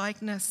the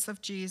likeness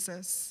of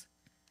Jesus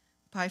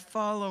by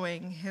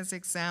following his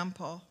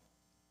example.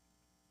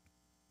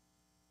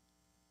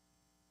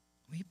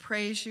 We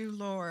praise you,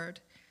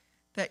 Lord,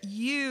 that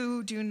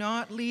you do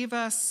not leave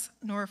us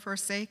nor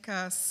forsake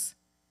us,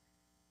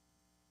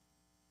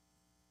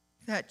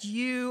 that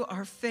you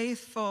are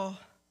faithful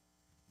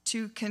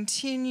to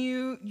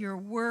continue your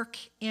work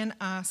in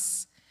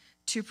us,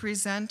 to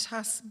present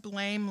us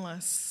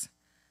blameless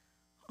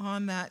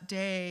on that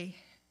day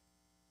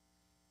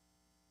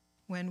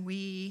when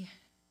we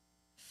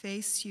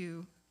face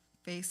you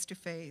face to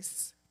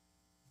face.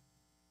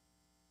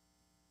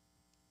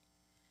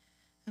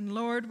 And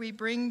Lord, we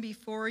bring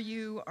before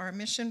you our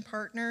mission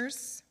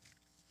partners.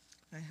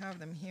 I have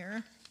them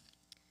here.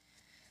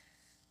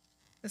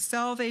 The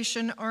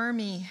Salvation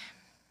Army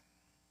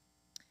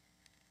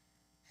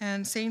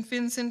and St.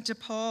 Vincent de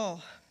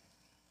Paul,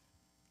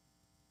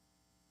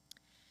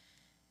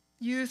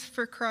 Youth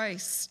for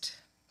Christ,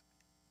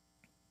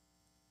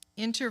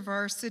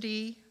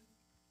 InterVarsity.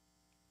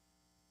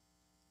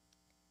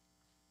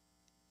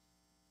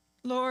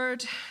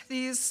 Lord,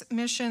 these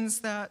missions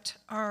that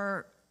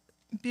are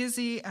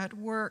busy at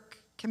work,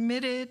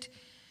 committed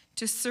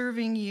to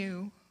serving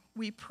you,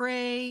 we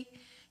pray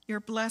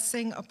your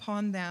blessing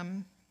upon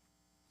them.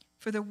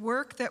 For the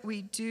work that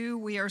we do,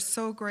 we are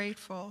so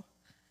grateful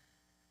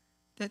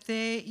that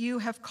you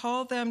have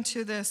called them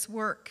to this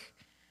work,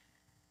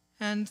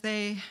 and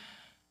they,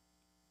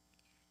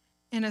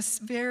 in a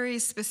very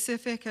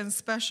specific and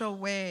special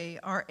way,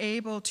 are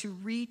able to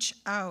reach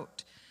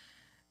out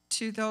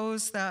to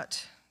those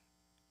that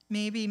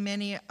maybe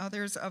many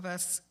others of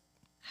us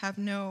have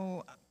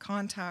no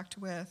contact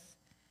with.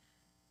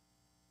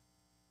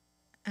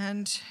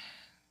 And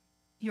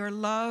your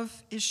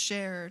love is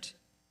shared,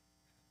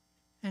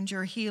 and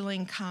your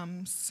healing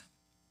comes.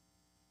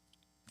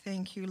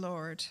 Thank you,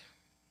 Lord.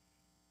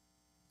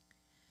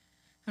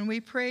 And we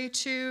pray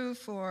too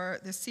for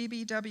the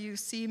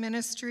CBWC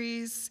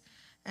ministries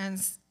and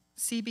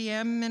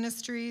CBM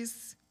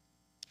ministries.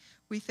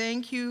 We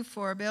thank you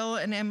for Bill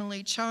and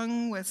Emily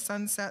Chung with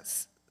Sunset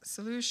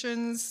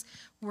Solutions,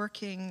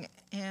 working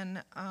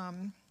in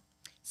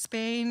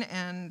Spain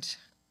and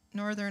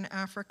Northern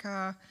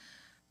Africa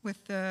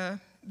with the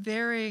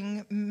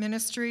varying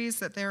ministries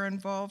that they're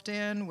involved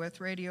in, with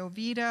Radio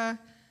Vida,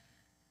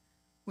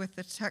 with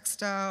the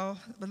textile,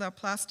 with the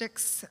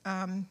plastics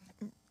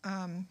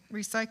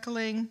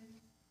recycling,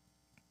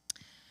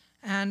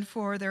 and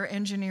for their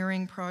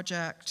engineering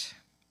project.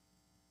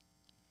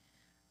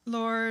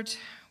 Lord,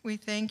 we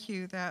thank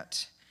you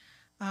that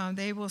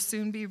they will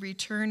soon be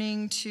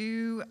returning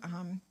to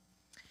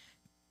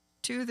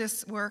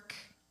this work,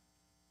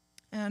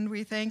 and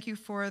we thank you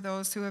for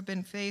those who have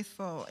been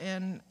faithful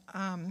in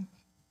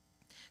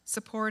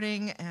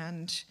supporting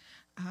and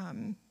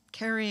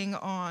carrying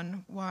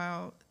on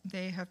while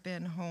they have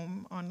been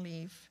home on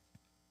leave.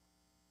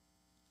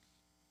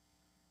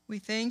 We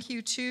thank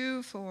you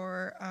too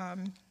for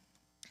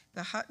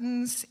the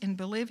Huttons in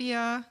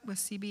Bolivia with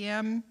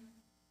CBM.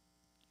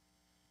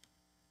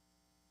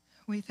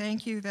 We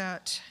thank you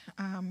that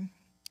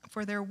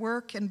for their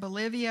work in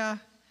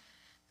Bolivia,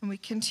 and we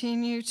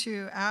continue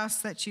to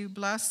ask that you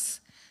bless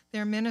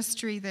their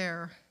ministry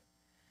there,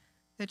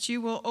 that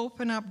you will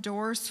open up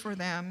doors for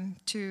them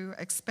to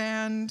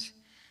expand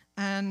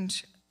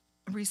and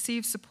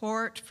receive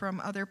support from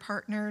other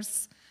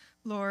partners,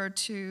 Lord,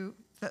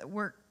 that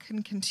work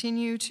can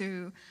continue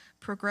to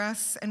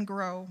progress and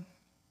grow.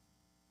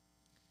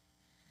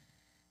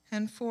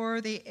 And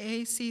for the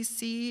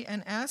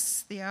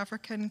ACC&S, the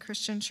African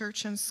Christian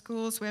Church and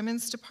Schools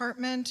Women's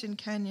Department in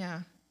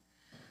Kenya,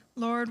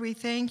 Lord, we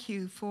thank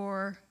you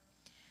for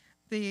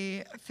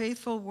the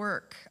faithful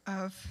work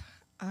of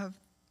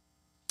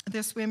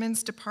this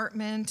women's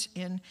department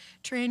in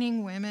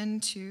training women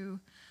to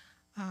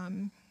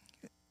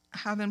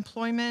have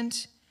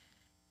employment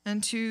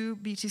and to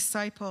be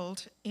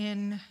discipled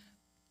in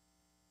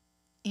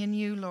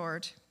you,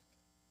 Lord,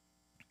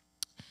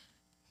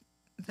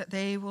 that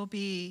they will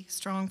be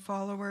strong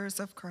followers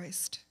of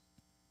Christ.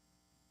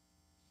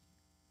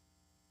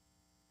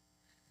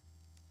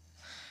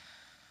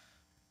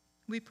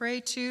 We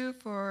pray too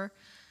for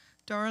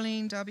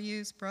Darlene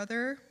W.'s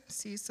brother,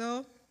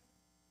 Cecil,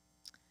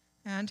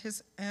 and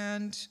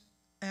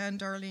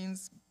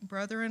Darlene's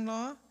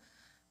brother-in-law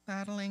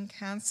battling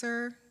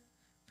cancer,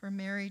 for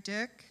Mary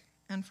Dick,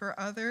 and for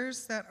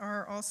others that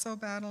are also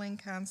battling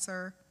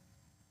cancer.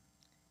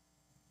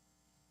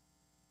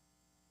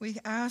 We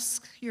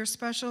ask your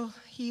special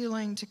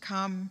healing to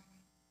come.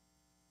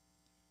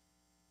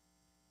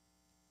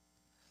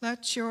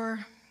 Let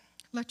your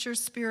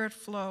spirit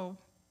flow.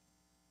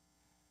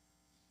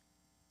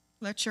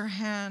 Let your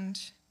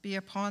hand be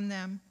upon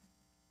them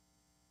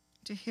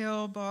to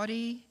heal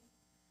body,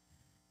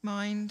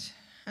 mind,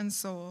 and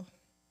soul.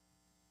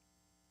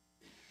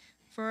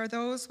 For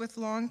those with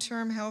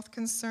long-term health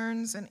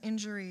concerns and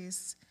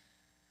injuries,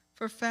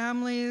 for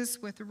families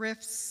with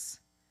rifts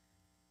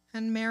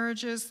and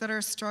marriages that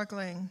are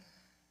struggling.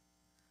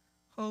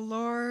 Oh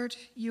Lord,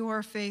 you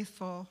are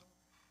faithful,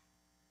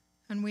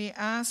 and we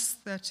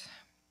ask that,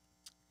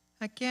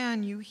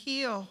 again, you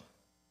heal,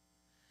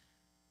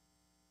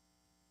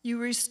 you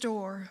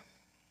restore,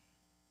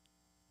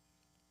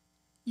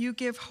 you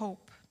give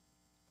hope,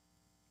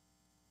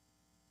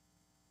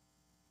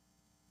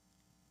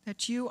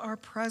 that you are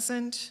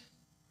present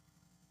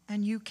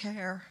and you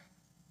care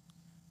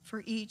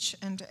for each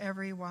and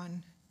every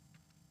one.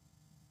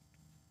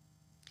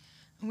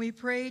 We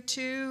pray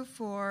too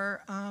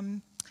for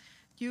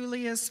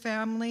Yulia's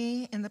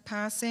family in the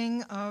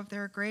passing of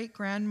their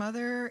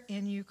great-grandmother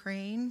in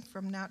Ukraine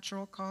from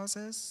natural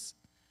causes.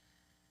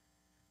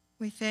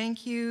 We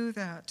thank you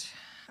that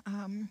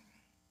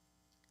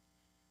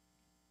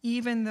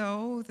even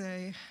though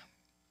the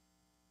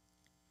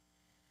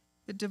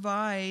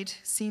divide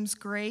seems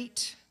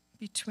great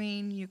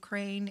between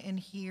Ukraine and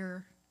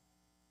here,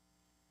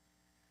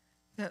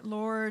 that,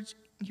 Lord,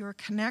 your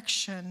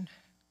connection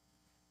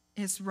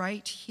is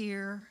right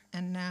here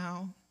and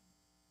now.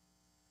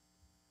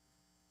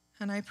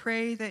 And I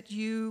pray that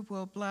you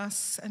will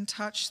bless and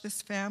touch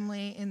this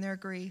family in their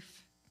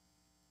grief.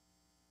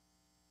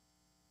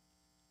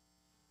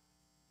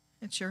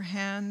 That your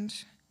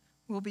hand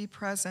will be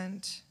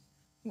present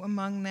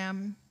among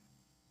them.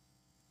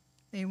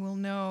 They will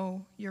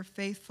know your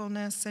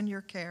faithfulness and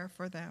your care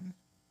for them.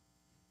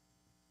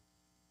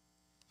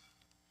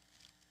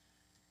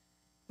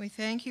 We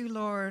thank you,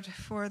 Lord,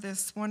 for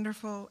this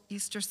wonderful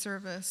Easter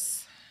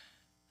service,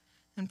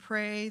 and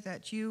pray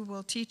that you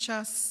will teach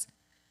us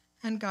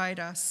and guide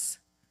us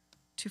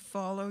to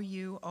follow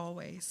you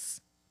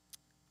always.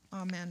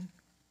 Amen.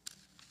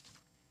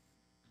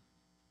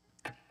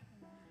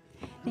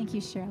 Thank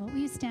you, Cheryl. Will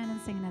you stand and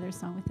sing another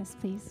song with us,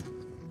 please?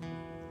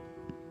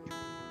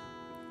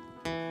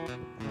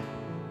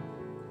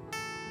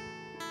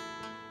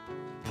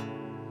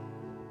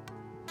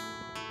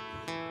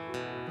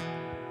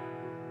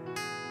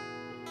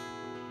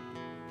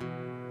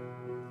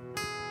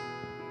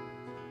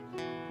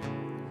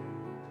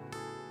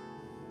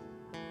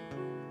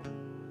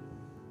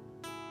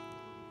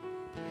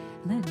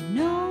 Let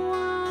no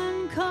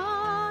one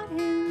caught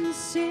in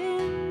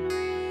sin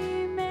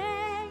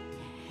remain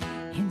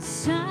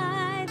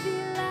inside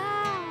the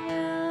lie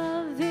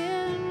of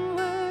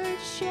inward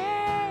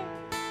shame,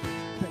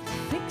 but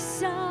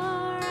fix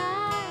our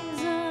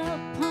eyes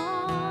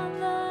upon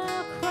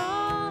the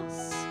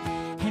cross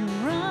and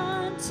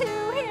run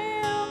to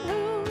him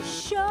who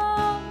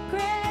showed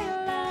great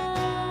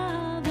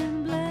love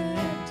and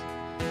bled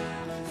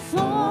for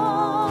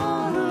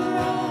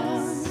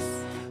us,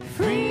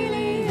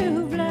 freely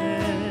you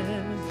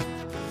bled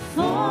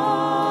for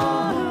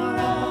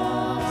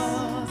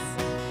us.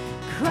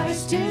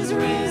 Christ is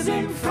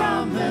risen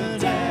from the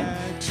dead,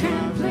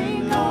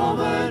 trampling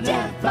over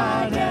death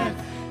by death.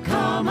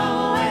 Come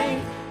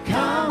awake,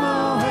 come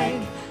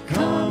awake,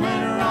 come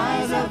and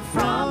rise up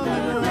from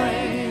the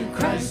grave.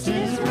 Christ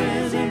is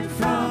risen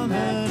from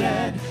the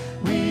dead,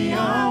 we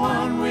are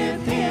one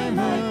with him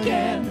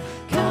again.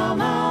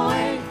 Come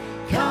awake,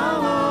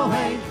 come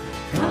awake,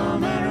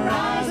 come and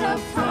rise up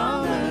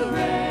from the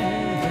grave.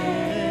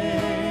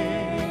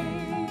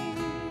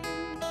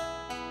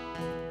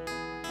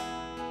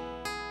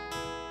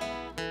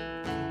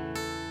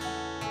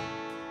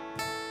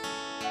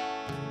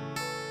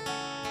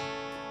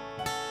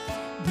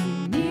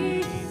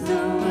 Beneath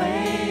the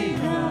weight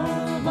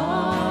of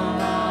all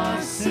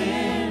our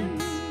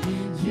sins,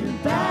 you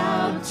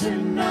bowed to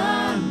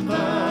none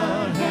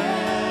but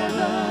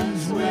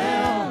heaven's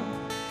will.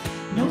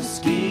 No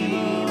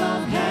scheme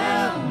of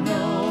hell,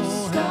 no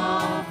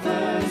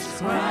scoffer's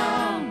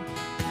crown,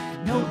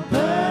 no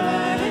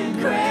burden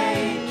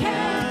great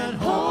can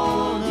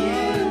hold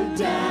you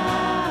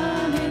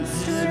down in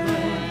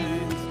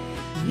strength.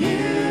 You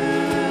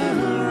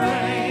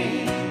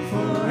reign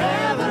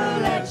forever,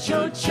 let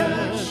your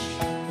church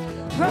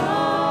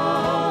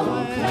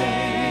proclaim.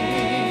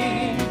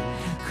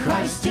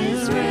 Christ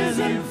is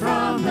risen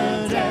from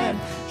the dead,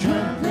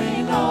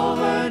 trampling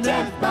over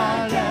death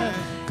by death.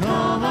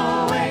 Come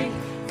awake,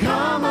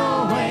 come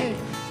awake,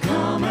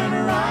 come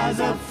and rise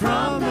up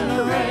from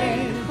the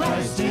grave.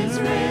 Christ is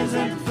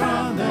risen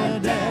from the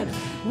dead,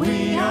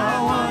 we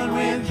are one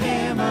with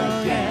him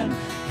again.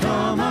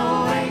 Come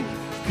awake,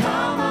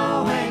 come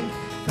awake,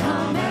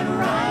 come and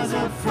rise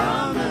up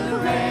from the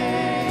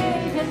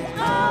grave. And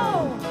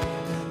oh,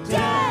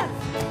 death,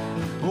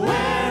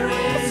 where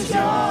is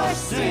your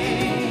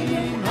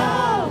sting?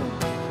 Oh,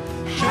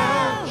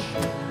 hell,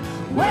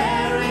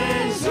 where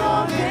is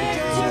your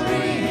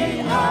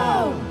victory?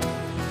 Oh,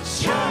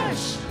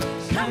 church,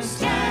 come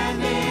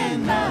stand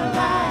in the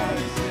light.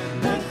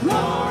 The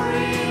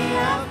glory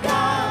of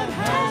God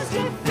has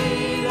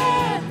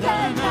defeated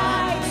the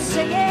night.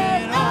 Sing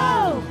it,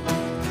 oh,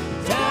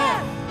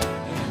 death,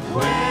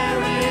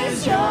 where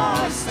is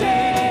your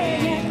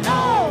sting?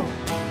 Oh,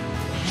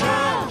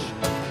 hell,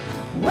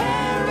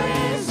 where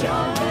is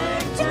your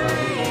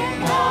victory?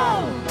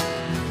 Oh,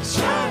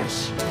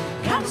 church,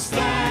 come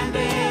stand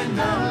in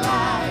the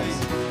light.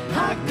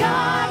 Our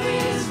God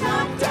is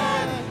not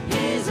dead,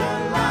 he's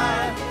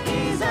alive,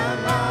 he's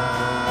alive.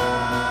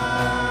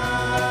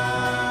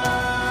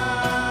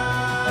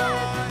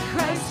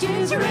 Christ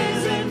is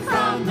risen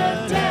from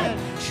the dead,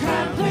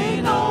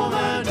 trampling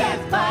over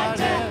death by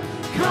death.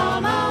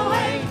 Come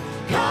awake,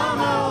 come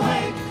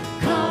awake,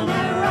 come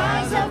and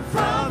rise up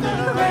from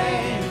the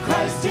grave.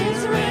 Christ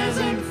is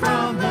risen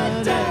from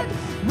the dead,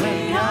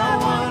 we are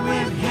one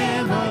with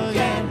him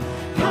again.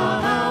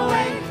 Come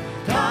awake,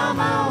 come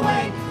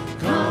awake,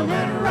 come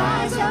and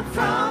rise up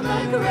from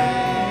the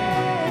grave.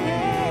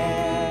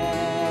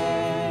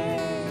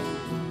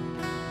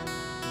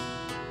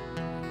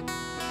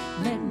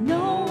 Let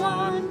no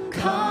one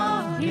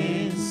caught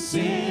in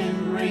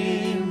sin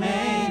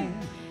remain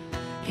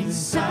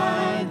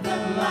inside the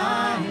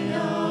lie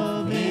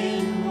of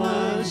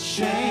inward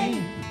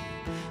shame,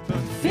 but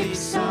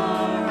fix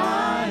our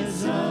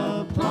eyes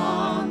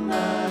upon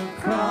the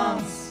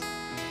cross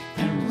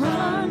and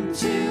run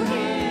to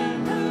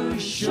him who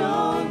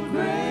showed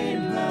great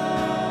love.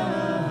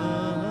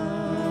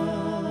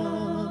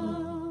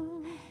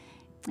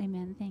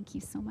 Amen. Thank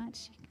you so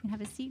much. You can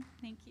have a seat.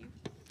 Thank you.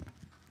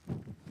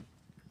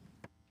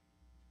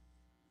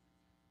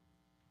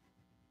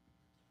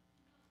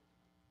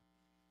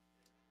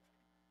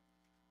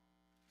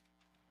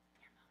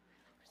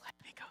 Let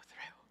me go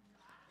through.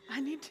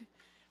 I need to.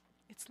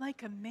 It's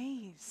like a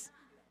maze.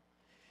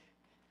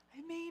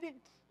 I made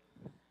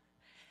it.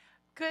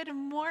 Good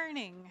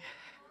morning.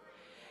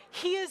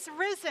 He is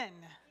risen.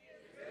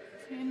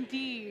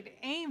 Indeed.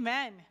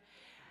 Amen.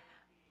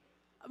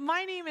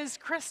 My name is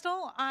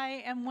Crystal.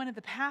 I am one of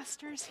the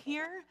pastors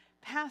here.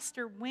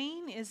 Pastor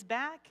Wayne is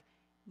back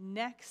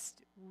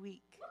next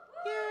week.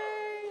 Yay!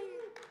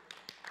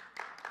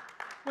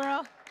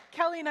 Well,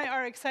 Kelly and I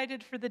are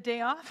excited for the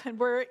day off, and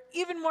we're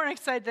even more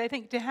excited, I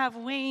think, to have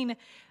Wayne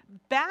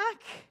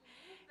back.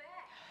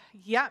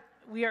 Yep,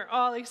 we are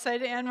all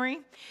excited,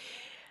 Anne-Marie.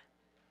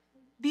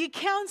 The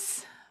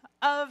accounts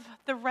of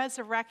the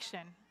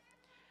resurrection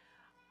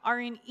are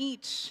in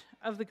each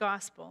of the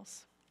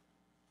Gospels.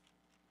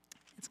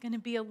 It's going to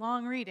be a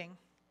long reading,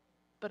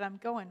 but I'm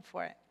going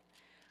for it.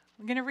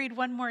 I'm going to read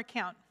one more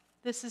account.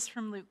 This is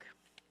from Luke.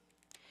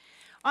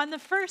 On the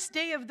first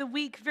day of the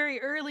week,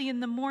 very early in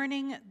the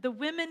morning, the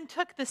women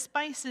took the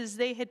spices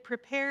they had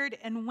prepared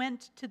and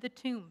went to the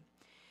tomb.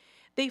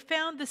 They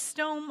found the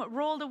stone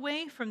rolled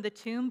away from the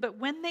tomb, but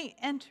when they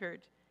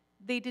entered,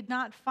 they did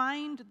not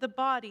find the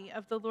body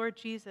of the Lord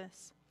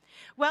Jesus.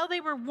 While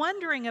they were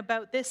wondering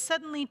about this,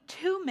 suddenly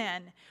 2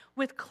 men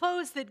with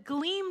clothes that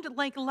gleamed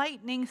like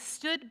lightning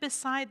stood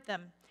beside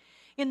them.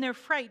 In their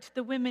fright,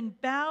 the women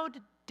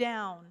bowed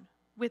down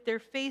with their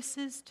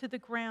faces to the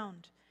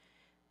ground.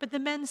 But the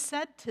men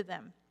said to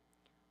them,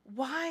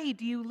 "Why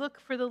do you look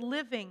for the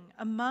living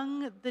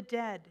among the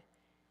dead?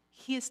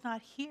 He is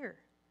not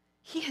here.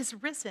 He has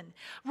risen.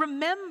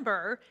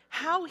 Remember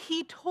how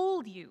he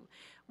told you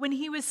when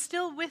he was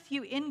still with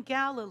you in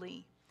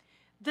Galilee.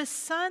 The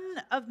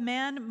Son of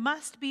Man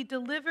must be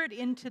delivered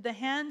into the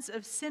hands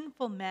of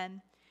sinful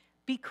men,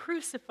 be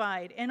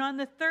crucified, and on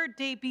the 3rd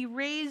day be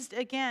raised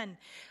again."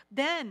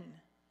 Then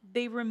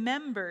they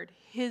remembered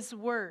his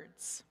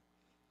words.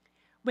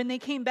 When they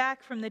came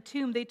back from the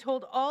tomb, they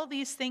told all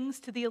these things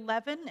to the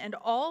 11 and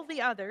all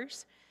the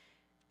others.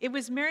 It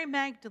was Mary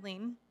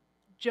Magdalene,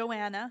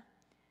 Joanna,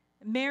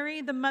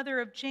 Mary the mother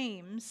of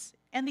James,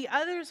 and the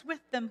others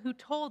with them who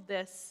told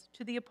this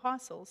to the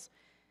apostles.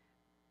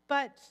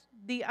 But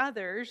the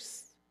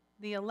others,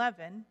 the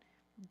 11,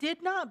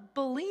 did not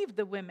believe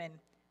the women,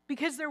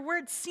 because their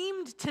words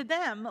seemed to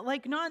them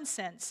like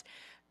nonsense.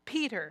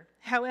 Peter,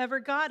 however,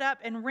 got up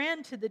and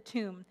ran to the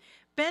tomb.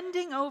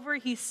 Bending over,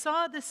 he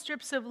saw the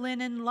strips of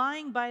linen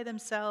lying by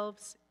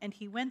themselves, and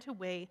he went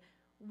away,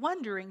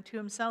 wondering to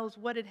himself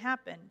what had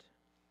happened.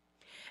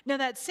 Now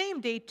that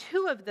same day,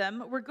 2 of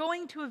them were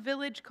going to a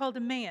village called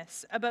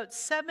Emmaus, about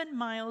 7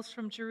 miles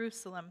from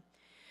Jerusalem.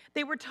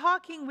 They were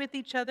talking with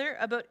each other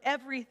about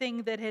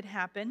everything that had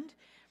happened.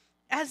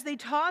 As they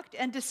talked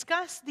and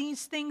discussed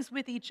these things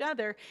with each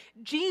other,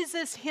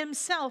 Jesus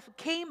himself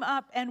came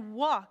up and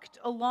walked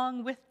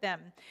along with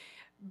them,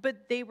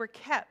 but they were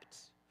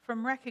kept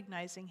from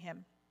recognizing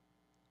him.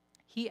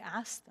 He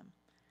asked them,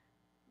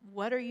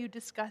 "What are you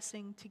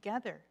discussing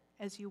together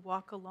as you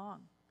walk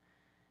along?"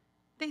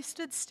 They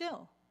stood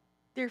still,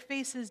 their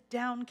faces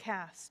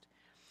downcast.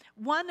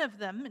 One of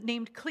them,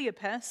 named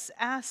Cleopas,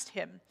 asked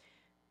him,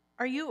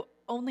 "Are you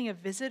only a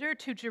visitor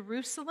to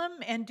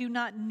Jerusalem and do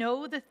not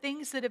know the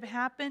things that have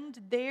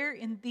happened there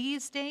in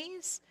these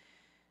days?"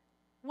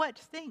 "What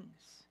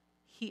things?"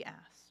 he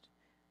asked.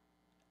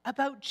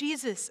 "About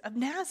Jesus of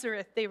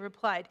Nazareth," they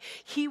replied.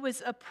 "He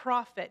was a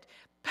prophet,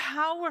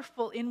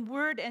 powerful in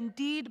word and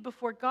deed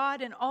before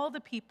God and all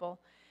the people.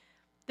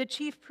 The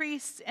chief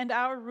priests and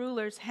our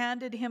rulers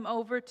handed him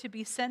over to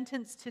be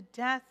sentenced to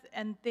death,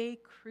 and they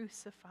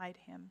crucified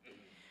him.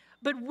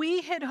 But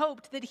we had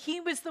hoped that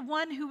he was the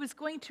one who was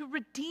going to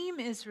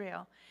redeem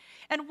Israel.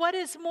 And what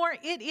is more,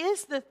 it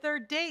is the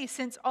 3rd day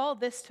since all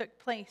this took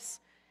place.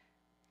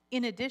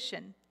 In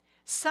addition,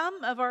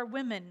 some of our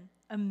women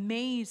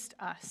amazed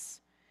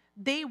us.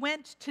 They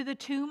went to the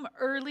tomb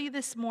early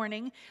this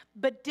morning,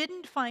 but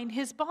didn't find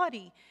his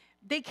body.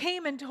 They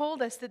came and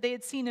told us that they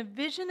had seen a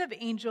vision of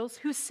angels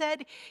who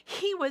said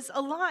he was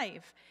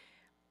alive.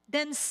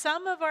 Then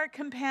some of our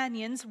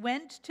companions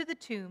went to the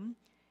tomb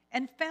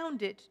and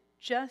found it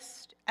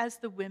just as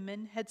the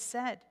women had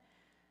said.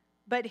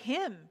 But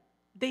him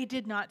they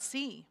did not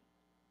see."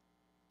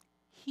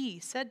 He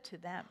said to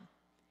them,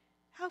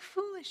 "How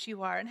foolish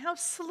you are, and how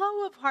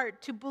slow of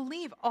heart to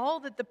believe all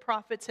that the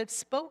prophets have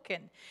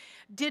spoken.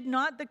 Did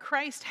not the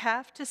Christ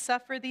have to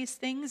suffer these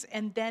things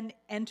and then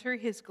enter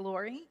his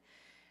glory?"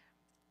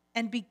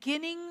 And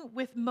beginning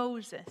with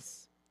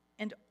Moses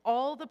and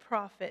all the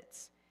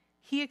prophets,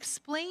 he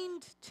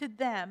explained to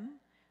them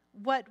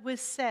what was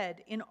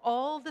said in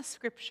all the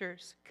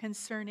scriptures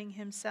concerning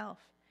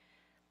himself.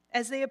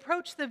 As they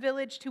approached the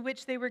village to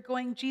which they were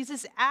going,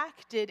 Jesus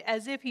acted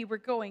as if he were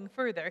going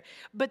further,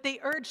 but they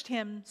urged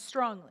him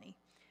strongly,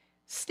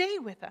 "Stay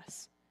with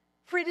us,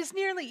 for it is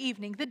nearly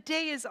evening. The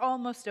day is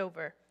almost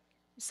over."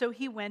 So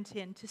he went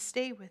in to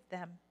stay with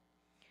them.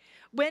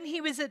 When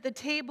he was at the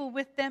table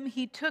with them,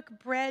 he took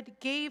bread,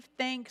 gave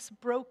thanks,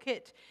 broke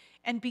it,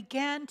 and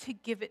began to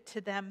give it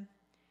to them.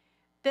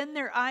 Then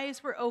their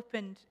eyes were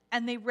opened,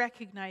 and they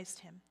recognized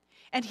him.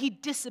 And he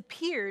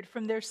disappeared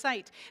from their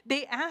sight.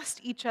 They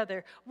asked each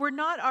other, "Were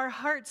not our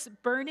hearts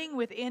burning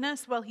within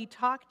us while he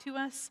talked to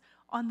us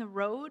on the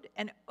road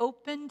and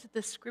opened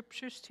the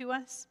scriptures to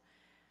us?"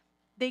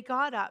 They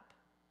got up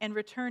and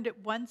returned at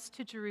once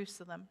to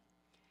Jerusalem.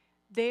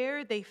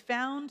 There they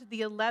found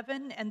the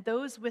 11 and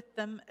those with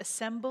them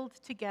assembled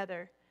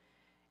together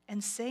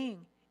and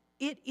saying,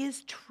 "It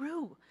is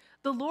true.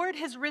 The Lord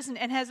has risen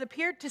and has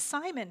appeared to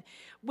Simon."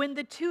 When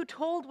the 2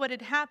 told what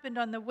had happened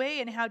on the way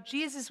and how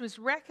Jesus was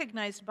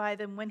recognized by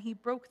them when he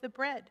broke the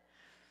bread.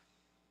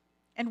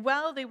 And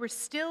while they were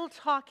still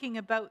talking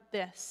about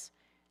this,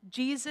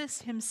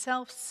 Jesus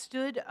himself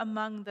stood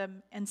among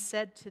them and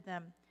said to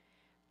them,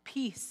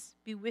 "Peace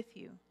be with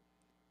you."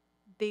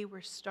 They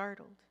were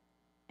startled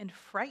and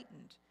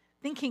frightened.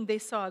 thinking they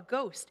saw a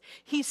ghost.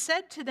 He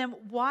said to them,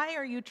 "Why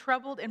are you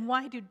troubled, and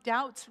why do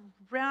doubts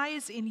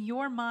rise in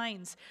your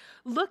minds?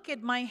 Look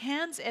at my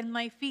hands and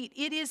my feet.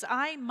 It is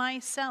I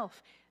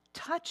myself.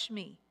 Touch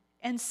me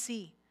and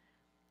see.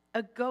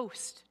 A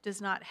ghost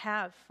does not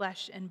have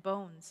flesh and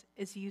bones,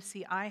 as you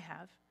see I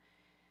have."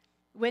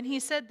 When he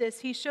said this,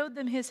 he showed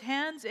them his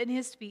hands and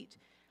his feet.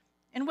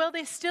 And while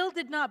they still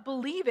did not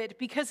believe it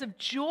because of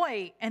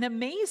joy and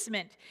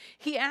amazement,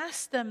 he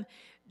asked them,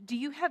 "Do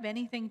you have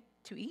anything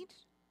to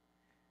eat?"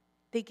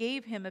 They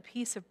gave him a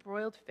piece of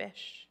broiled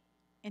fish,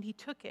 and he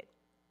took it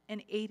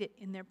and ate it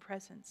in their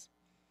presence.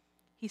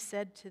 He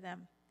said to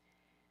them,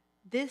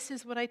 "This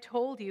is what I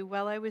told you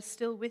while I was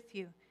still with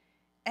you.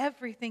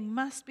 Everything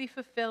must be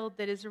fulfilled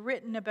that is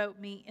written about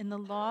me in the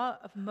law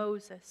of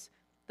Moses,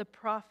 the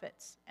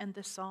prophets, and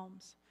the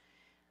Psalms."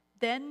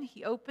 Then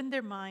he opened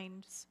their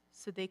minds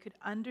so they could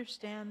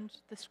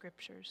understand the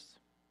scriptures.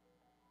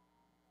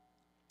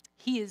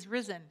 He is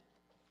risen.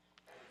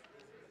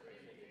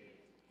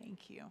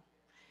 Thank you.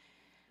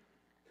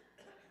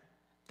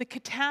 The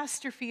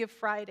catastrophe of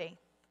Friday,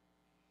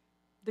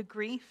 the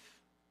grief,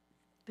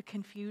 the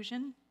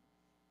confusion,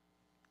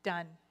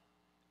 done.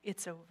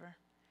 It's over.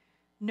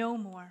 No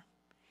more.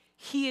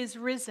 He is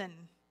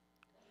risen.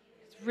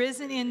 He's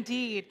risen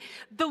indeed.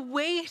 The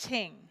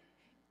waiting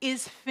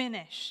is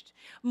finished.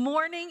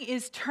 Morning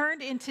is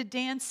turned into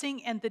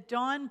dancing, and the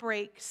dawn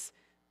breaks.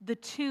 The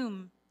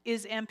tomb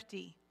is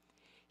empty.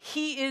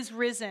 He is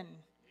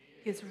risen.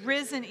 He is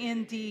risen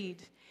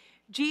indeed.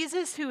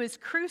 Jesus, who is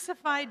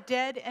crucified,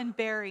 dead, and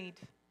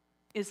buried,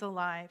 is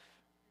alive.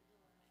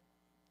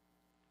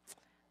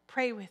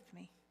 Pray with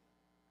me.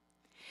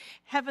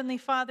 Heavenly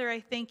Father,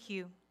 I thank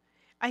you.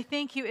 I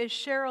thank you, as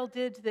Cheryl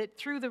did, that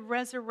through the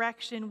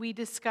resurrection we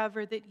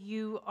discover that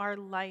you are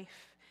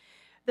life,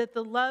 that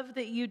the love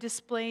that you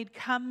displayed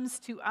comes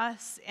to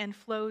us and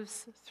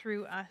flows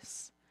through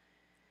us.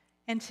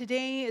 And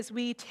today, as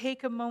we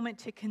take a moment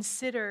to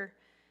consider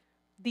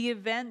the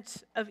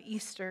event of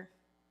Easter,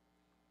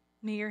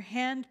 may your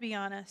hand be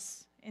on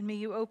us, and may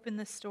you open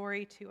the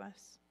story to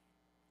us.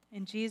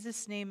 In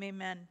Jesus' name,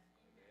 amen.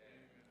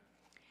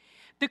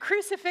 The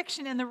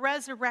crucifixion and the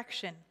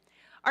resurrection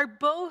are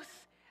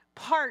both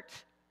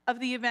part of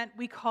the event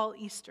we call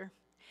Easter.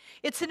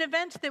 It's an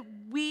event that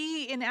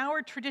we, in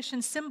our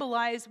tradition,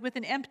 symbolize with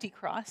an empty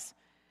cross.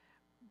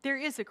 There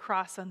is a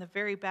cross on the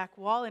very back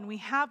wall, and we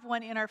have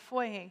one in our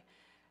foyer.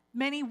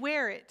 Many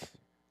wear it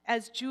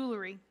as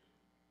jewelry.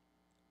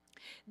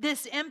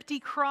 This empty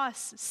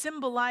cross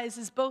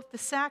symbolizes both the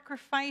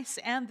sacrifice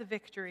and the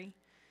victory,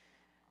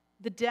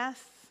 the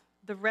death,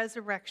 the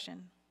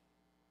resurrection.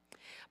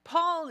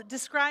 Paul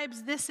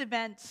describes this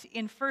event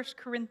in 1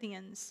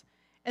 Corinthians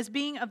as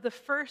being of the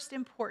first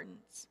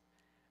importance,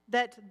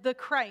 that the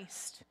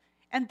Christ,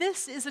 and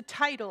this is a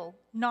title,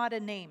 not a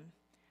name,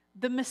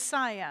 the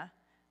Messiah,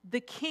 the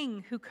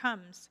King who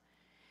comes,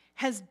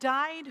 has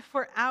died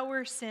for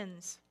our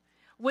sins,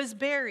 was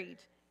buried,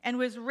 and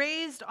was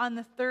raised on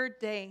the third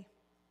day.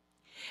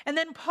 And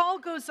then Paul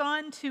goes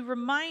on to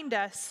remind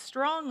us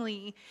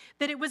strongly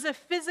that it was a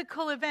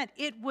physical event.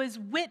 It was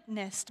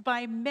witnessed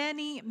by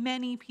many,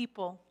 many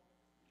people.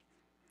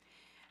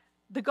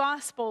 The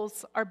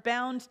Gospels are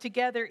bound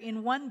together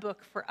in one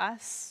book for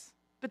us,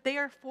 but they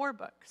are 4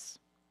 books.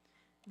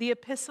 The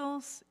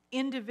epistles,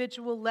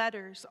 individual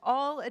letters,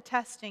 all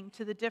attesting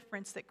to the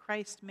difference that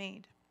Christ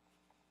made.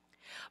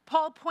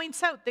 Paul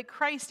points out that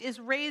Christ is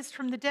raised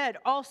from the dead,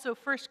 also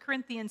 1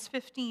 Corinthians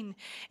 15.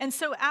 And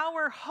so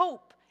our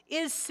hope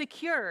is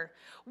secure.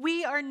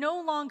 We are no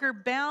longer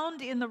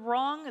bound in the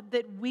wrong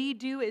that we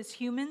do as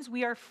humans.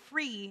 We are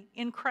free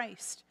in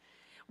Christ.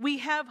 We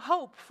have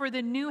hope for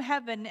the new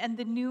heaven and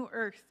the new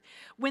earth,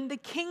 when the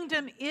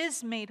kingdom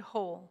is made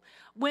whole,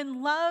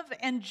 when love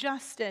and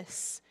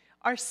justice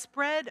are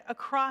spread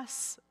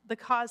across the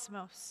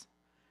cosmos.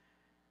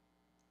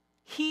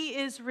 He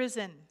is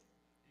risen.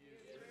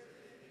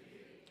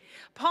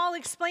 Paul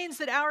explains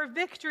that our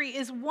victory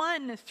is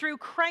won through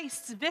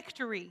Christ's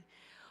victory.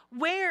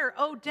 Where,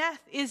 O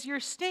death, is your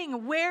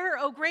sting? Where,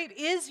 O grave,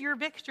 is your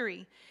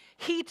victory?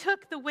 He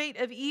took the weight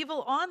of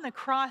evil on the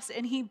cross,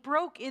 and he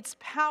broke its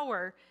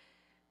power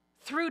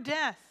through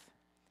death.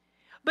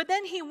 But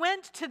then he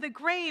went to the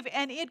grave,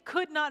 and it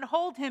could not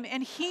hold him,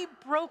 and he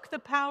broke the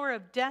power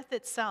of death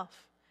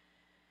itself.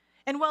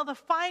 And while the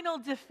final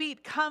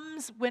defeat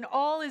comes when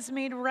all is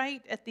made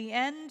right at the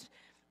end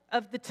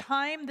of the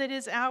time that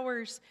is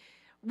ours,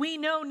 we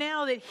know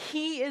now that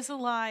he is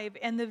alive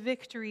and the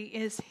victory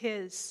is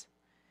his.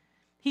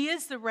 He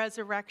is the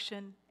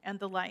resurrection and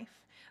the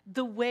life,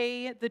 the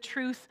way, the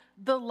truth,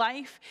 the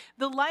life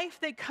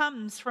that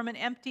comes from an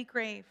empty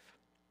grave.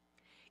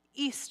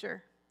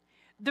 Easter,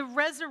 the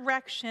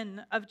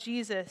resurrection of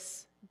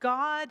Jesus,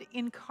 God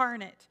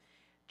incarnate,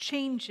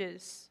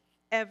 changes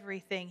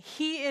everything.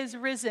 He is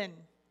risen.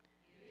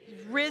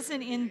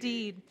 Risen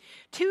indeed.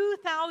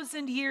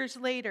 2,000 years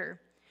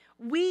later,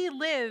 we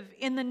live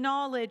in the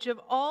knowledge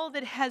of all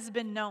that has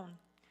been known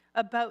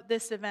about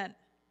this event.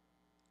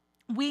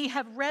 We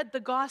have read the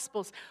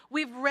Gospels.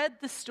 We've read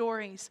the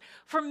stories.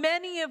 For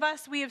many of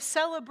us, we have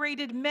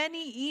celebrated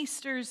many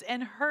Easters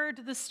and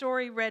heard the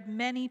story read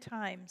many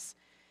times.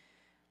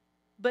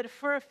 But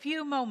for a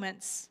few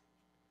moments,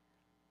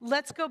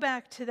 let's go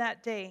back to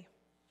that day.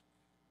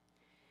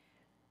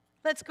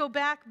 Let's go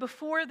back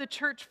before the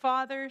church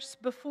fathers,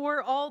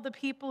 before all the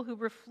people who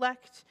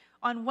reflect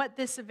on what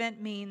this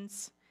event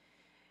means,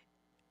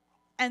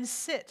 and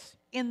sit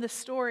in the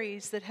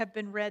stories that have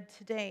been read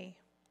today.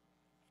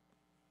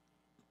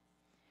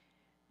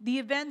 The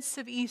events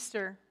of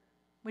Easter,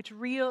 which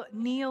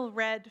Neil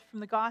read from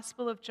the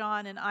Gospel of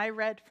John and I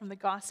read from the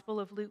Gospel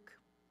of Luke.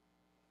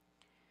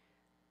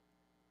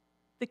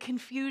 The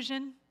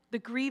confusion, the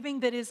grieving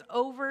that is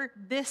over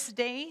this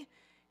day,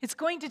 it's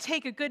going to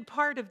take a good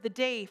part of the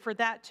day for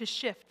that to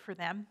shift for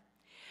them,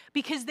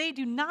 because they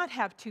do not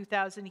have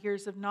 2,000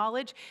 years of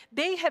knowledge.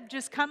 They have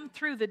just come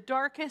through the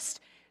darkest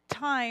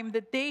time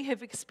that they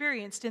have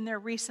experienced in their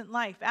recent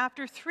life.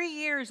 After 3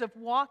 years of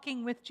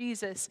walking with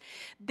Jesus,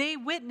 they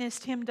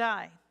witnessed him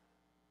die.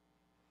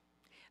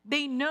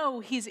 They know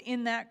he's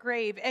in that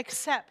grave,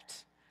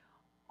 except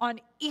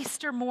on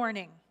Easter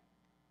morning,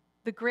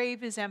 the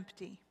grave is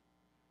empty.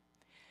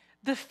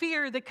 The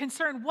fear, the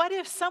concern, what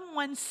if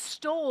someone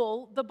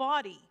stole the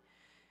body?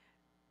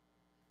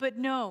 But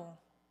no,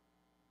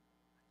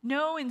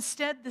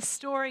 instead the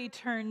story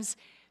turns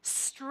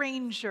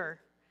stranger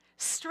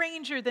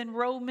than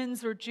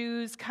Romans or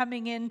Jews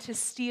coming in to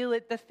steal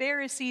it. The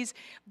Pharisees,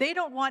 they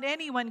don't want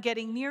anyone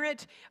getting near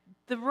it.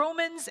 The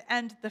Romans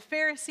and the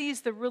Pharisees,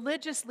 the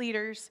religious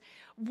leaders,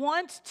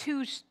 want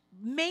to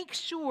make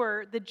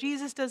sure that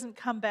Jesus doesn't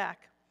come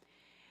back.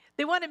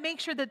 They want to make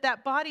sure that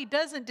that body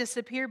doesn't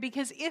disappear,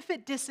 because if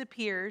it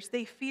disappears,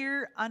 they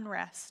fear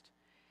unrest.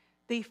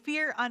 They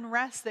fear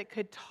unrest that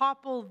could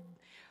topple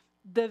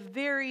the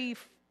very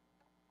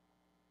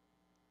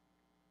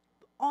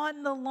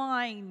on the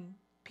line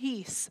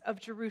peace of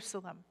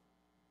Jerusalem.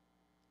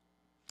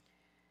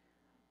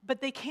 But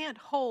they can't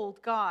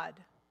hold God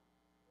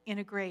in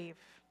a grave.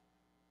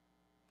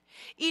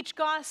 Each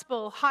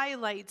gospel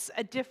highlights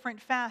a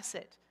different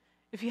facet.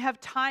 If you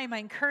have time, I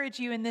encourage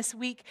you in this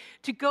week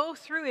to go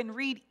through and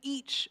read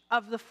each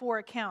of the 4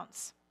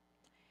 accounts.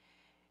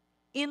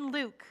 In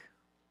Luke,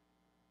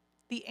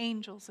 the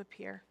angels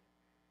appear.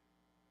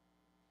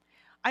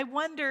 I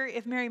wonder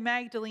if Mary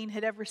Magdalene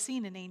had ever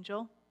seen an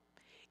angel,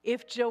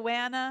 if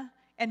Joanna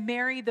and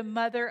Mary, the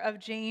mother of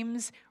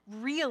James,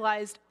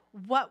 realized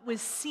what was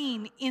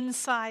seen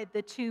inside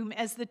the tomb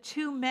as the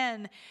 2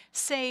 men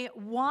say,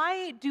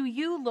 "Why do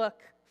you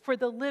look for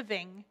the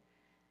living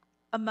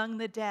among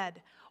the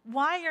dead?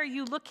 Why are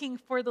you looking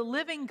for the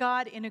living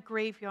God in a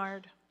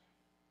graveyard?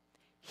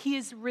 He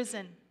is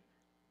risen."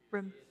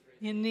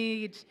 You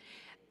need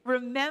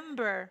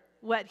remember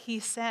what he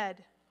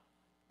said.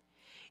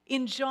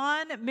 In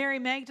John, Mary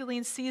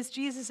Magdalene sees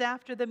Jesus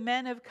after the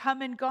men have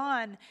come and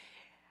gone,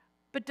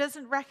 but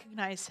doesn't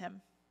recognize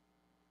him.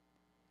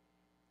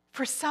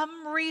 For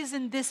some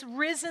reason, this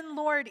risen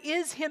Lord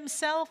is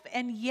himself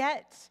and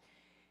yet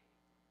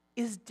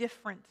is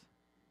different.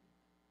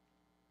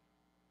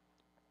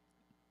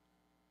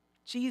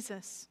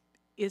 Jesus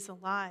is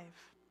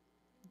alive.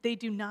 They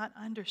do not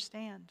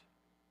understand.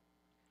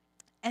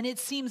 And it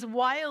seems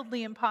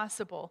wildly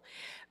impossible.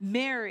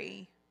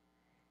 Mary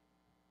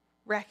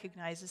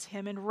recognizes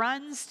him and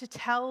runs to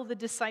tell the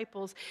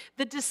disciples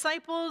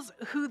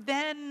who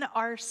then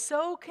are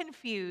so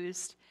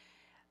confused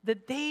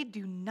that they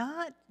do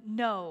not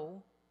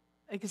know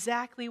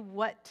exactly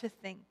what to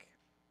think.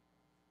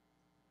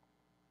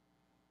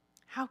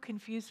 How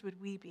confused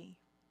would we be?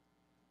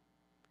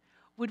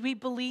 Would we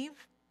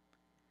believe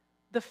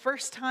the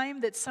first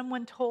time that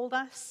someone told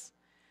us?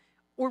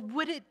 Or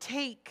would it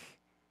take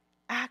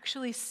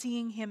actually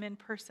seeing him in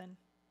person?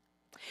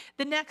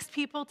 The next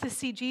people to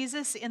see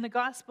Jesus in the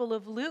Gospel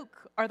of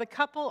Luke are the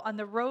couple on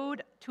the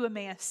road to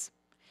Emmaus.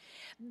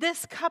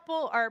 This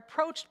couple are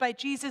approached by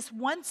Jesus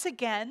once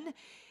again.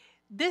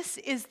 This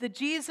is the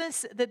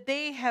Jesus that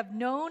they have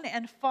known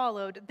and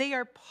followed. They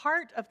are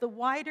part of the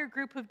wider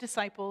group of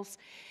disciples,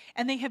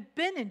 and they have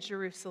been in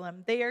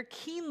Jerusalem. They are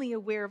keenly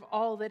aware of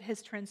all that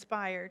has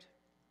transpired.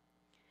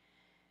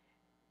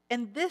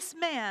 And this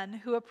man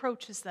who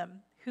approaches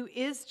them, who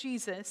is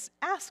Jesus,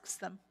 asks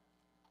them,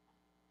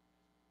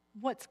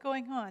 "What's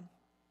going on?"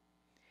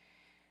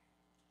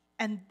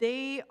 And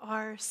they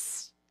are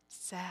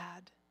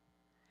sad.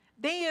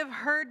 They have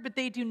heard, but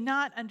they do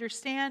not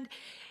understand.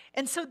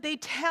 And so they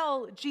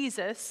tell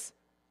Jesus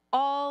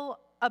all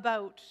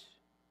about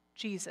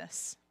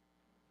Jesus.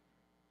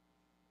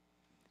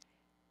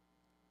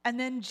 And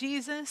then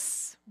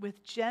Jesus,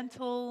 with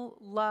gentle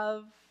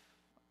love,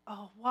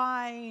 "Oh,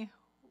 why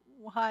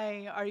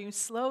are you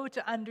slow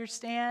to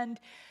understand?"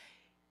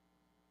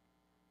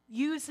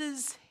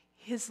 uses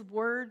his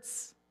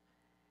words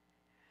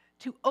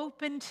to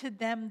open to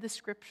them the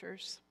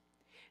scriptures,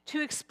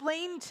 to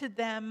explain to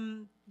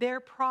them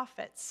their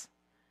prophets,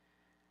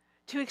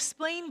 to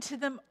explain to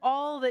them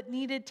all that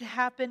needed to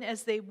happen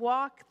as they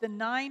walk the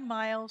 9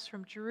 miles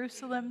from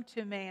Jerusalem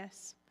to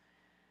Emmaus.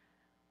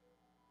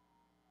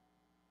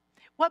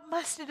 What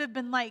must it have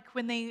been like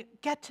when they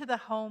get to the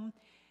home?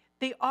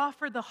 They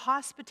offer the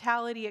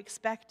hospitality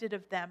expected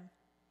of them.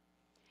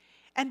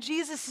 And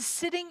Jesus is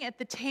sitting at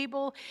the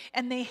table,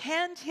 and they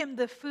hand him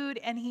the food,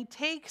 and he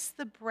takes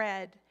the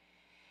bread,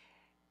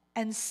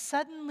 and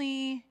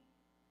suddenly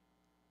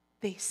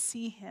they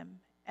see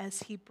him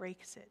as he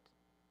breaks it.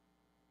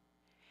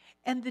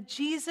 And the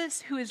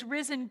Jesus who is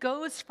risen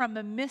goes from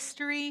a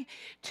mystery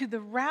to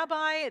the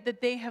rabbi that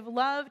they have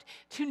loved,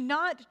 to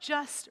not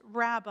just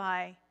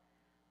rabbi,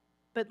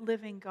 but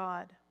living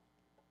God.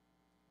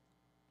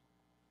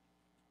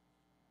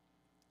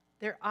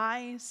 Their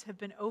eyes have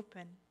been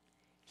opened.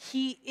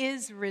 He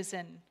is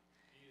risen.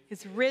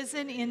 Is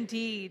risen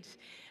indeed.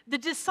 The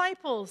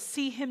disciples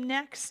see him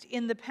next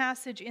in the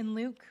passage in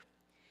Luke.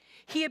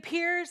 He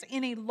appears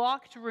in a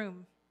locked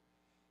room.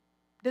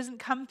 Doesn't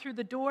come through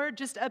the door,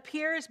 just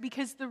appears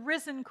because the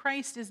risen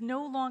Christ is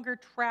no longer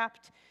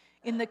trapped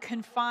in the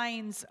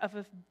confines of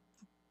a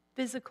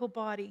physical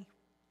body.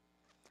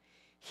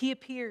 He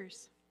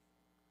appears.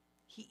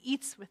 He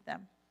eats with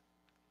them.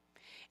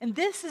 And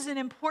this is an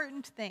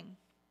important thing.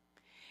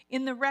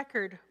 In the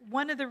record,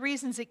 one of the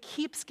reasons it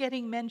keeps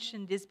getting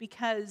mentioned is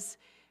because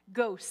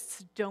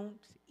ghosts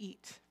don't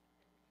eat.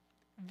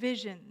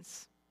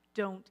 Visions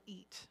don't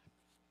eat.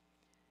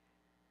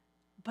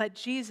 But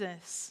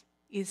Jesus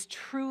is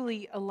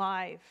truly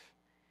alive,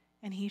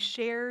 and he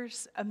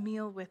shares a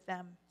meal with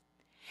them.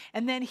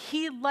 And then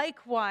he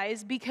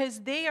likewise,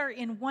 because they are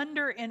in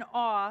wonder and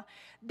awe,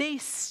 they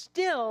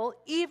still,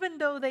 even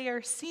though they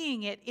are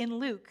seeing it in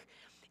Luke,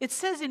 it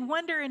says in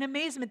wonder and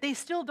amazement, they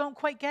still don't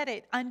quite get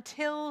it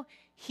until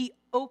he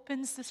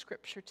opens the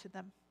scripture to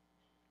them.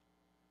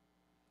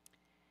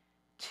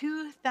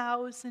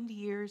 2,000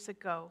 years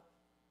ago,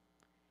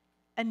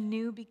 a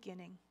new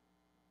beginning.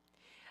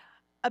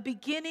 A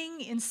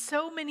beginning in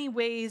so many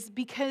ways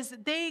because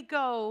they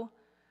go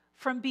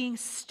from being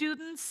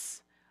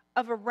students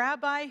of a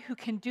rabbi who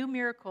can do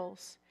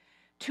miracles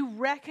to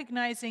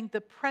recognizing the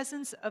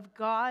presence of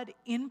God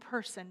in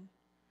person,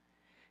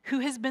 who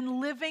has been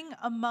living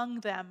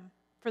among them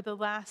for the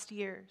last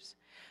years,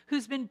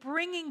 who's been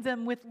bringing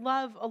them with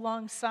love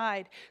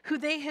alongside, who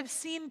they have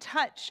seen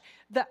touch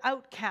the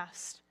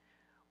outcast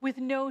with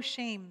no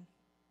shame.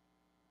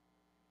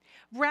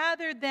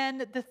 Rather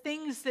than the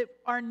things that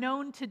are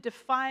known to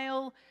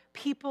defile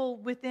people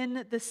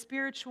within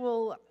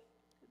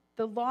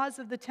the laws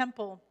of the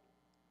temple,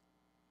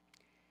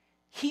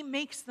 he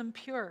makes them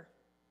pure.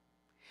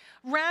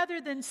 Rather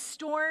than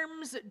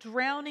storms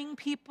drowning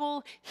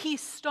people, he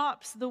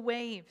stops the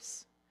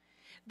waves.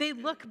 They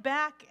look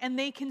back and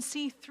they can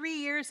see 3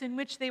 years in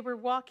which they were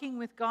walking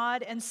with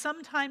God, and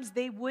sometimes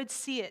they would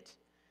see it.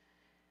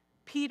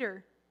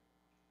 Peter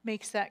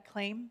makes that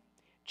claim.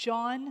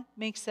 John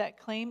makes that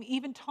claim.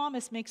 Even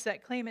Thomas makes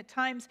that claim at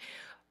times.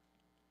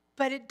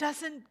 But it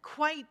doesn't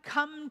quite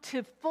come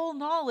to full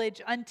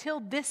knowledge until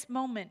this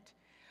moment,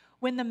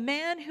 when the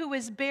man who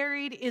was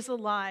buried is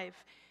alive.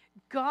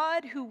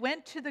 God who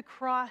went to the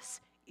cross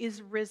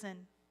is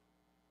risen.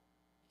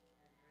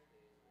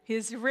 He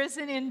is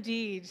risen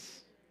indeed.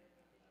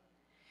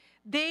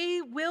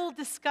 They will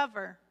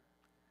discover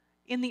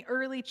in the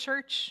early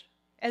church,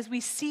 as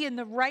we see in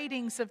the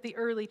writings of the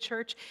early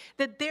church,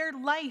 that their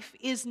life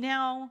is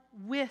now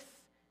with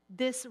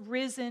this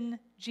risen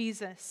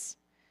Jesus.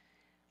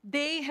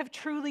 They have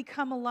truly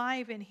come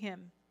alive in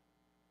him,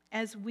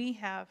 as we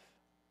have.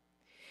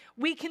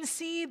 We can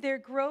see their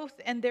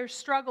growth and their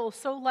struggle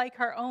so like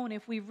our own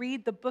if we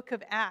read the book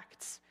of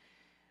Acts.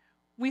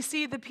 We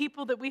see the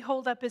people that we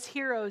hold up as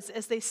heroes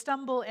as they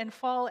stumble and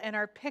fall and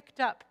are picked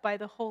up by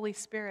the Holy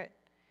Spirit.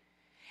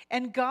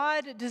 And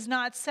God does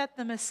not set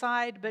them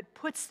aside, but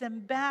puts them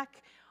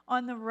back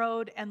on the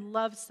road and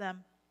loves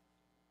them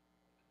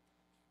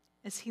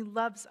as he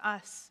loves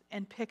us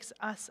and picks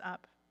us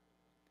up.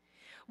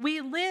 We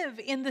live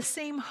in the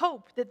same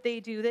hope that they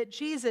do, that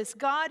Jesus,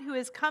 God who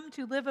has come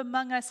to live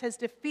among us, has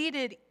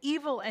defeated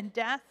evil and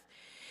death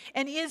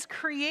and is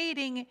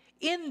creating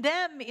in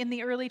them in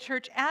the early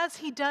church, as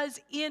he does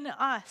in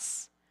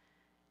us,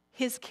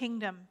 his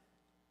kingdom.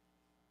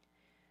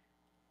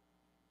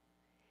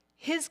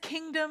 His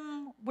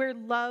kingdom where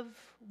love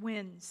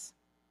wins,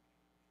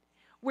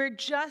 where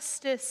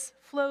justice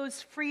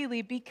flows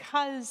freely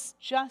because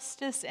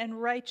justice and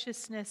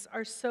righteousness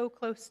are so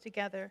close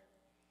together,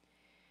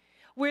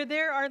 where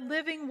there are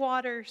living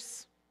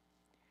waters,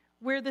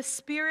 where the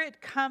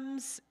Spirit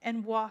comes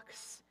and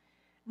walks,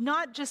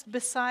 not just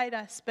beside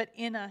us, but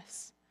in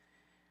us,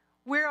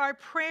 where our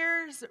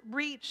prayers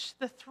reach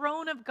the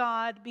throne of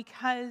God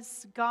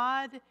because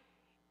God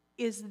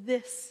is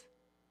this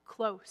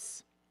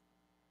close.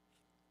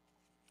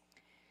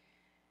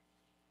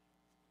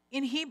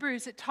 In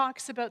Hebrews, it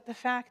talks about the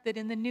fact that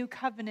in the new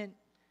covenant,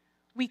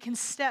 we can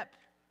step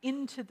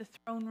into the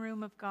throne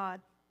room of God.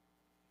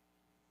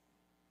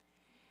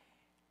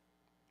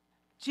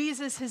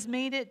 Jesus has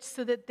made it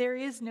so that there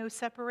is no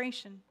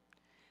separation.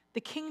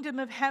 The kingdom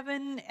of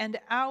heaven and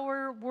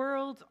our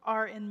world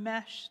are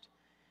enmeshed.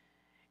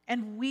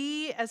 And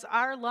we, as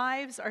our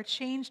lives are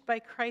changed by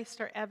Christ,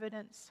 are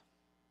evidence.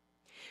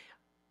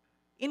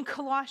 In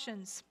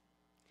Colossians,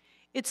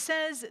 it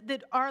says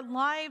that our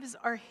lives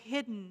are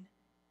hidden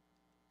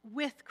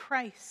with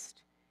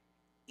Christ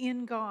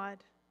in God.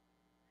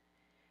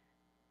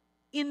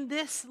 In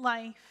this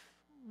life,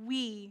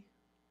 we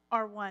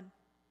are one.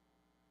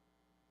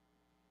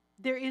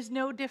 There is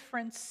no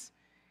difference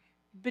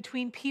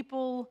between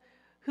people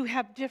who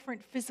have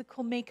different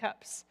physical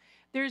makeups.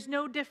 There's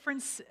no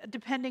difference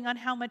depending on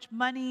how much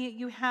money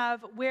you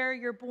have, where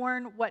you're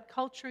born, what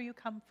culture you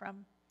come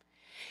from.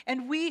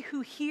 And we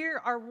who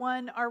here are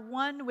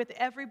one with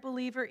every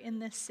believer in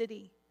this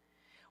city.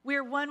 We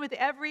are one with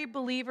every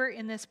believer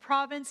in this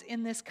province,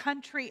 in this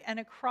country, and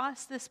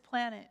across this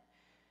planet.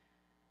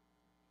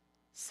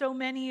 So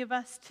many of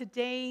us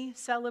today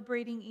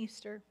celebrating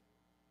Easter,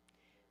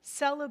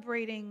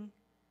 celebrating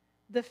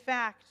the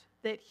fact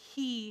that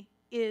He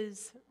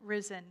is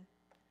risen.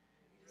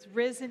 He's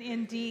risen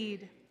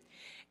indeed.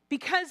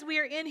 Because we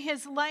are in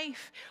His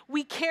life,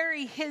 we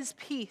carry His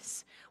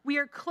peace. We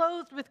are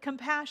clothed with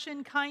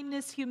compassion,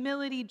 kindness,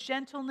 humility,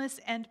 gentleness,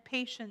 and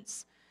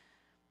patience.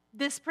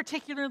 This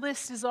particular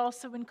list is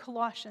also in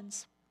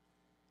Colossians.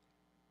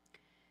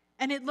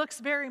 And it looks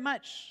very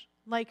much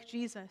like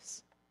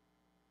Jesus.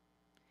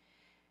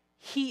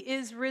 He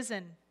is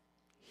risen.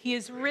 He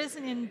is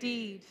risen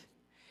indeed.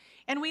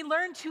 And we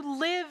learn to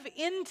live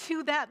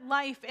into that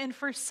life, and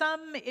for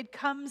some it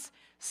comes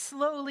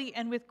slowly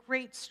and with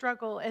great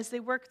struggle as they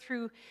work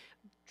through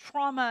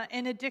trauma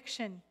and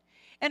addiction.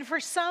 And for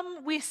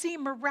some, we see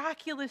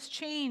miraculous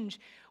change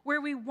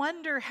where we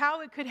wonder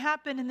how it could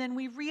happen, and then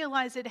we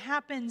realize it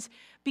happens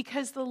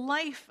because the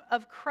life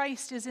of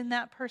Christ is in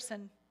that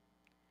person.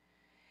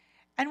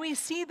 And we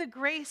see the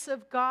grace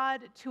of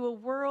God to a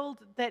world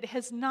that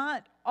has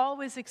not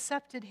always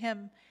accepted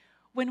Him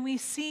when we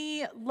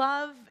see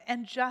love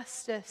and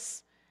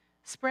justice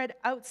spread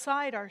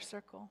outside our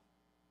circle.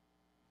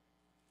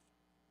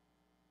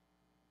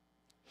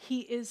 He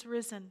is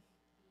risen.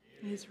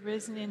 He is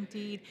risen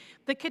indeed.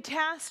 The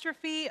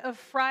catastrophe of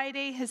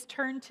Friday has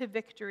turned to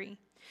victory.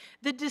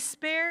 The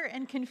despair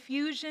and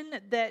confusion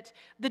that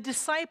the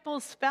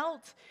disciples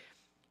felt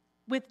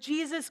with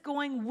Jesus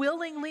going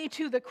willingly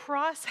to the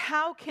cross,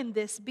 how can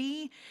this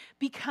be,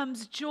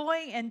 becomes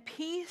joy and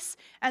peace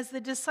as the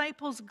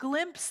disciples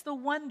glimpse the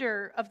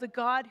wonder of the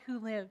God who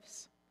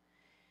lives.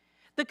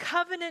 The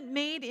covenant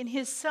made in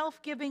His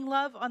self-giving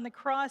love on the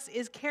cross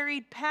is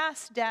carried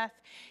past death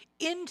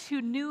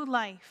into new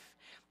life.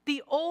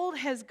 The old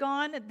has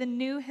gone, the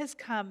new has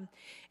come.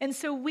 And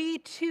so we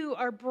too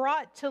are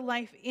brought to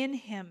life in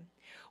Him.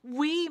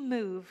 We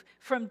move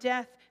from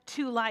death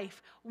to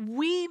life.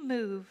 We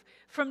move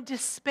from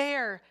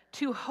despair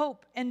to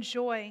hope and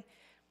joy.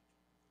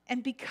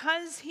 And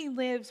because He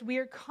lives, we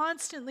are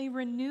constantly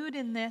renewed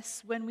in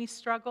this when we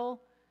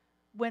struggle,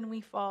 when we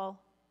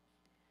fall.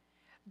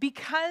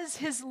 Because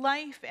His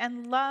life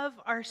and love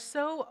are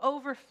so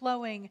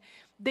overflowing,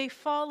 they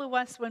follow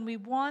us when we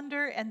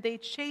wander and they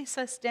chase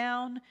us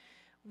down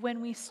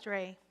when we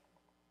stray.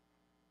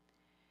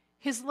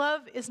 His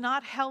love is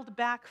not held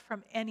back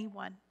from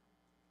anyone.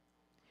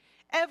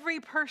 Every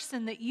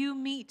person that you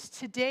meet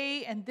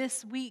today and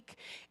this week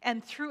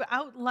and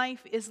throughout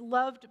life is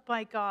loved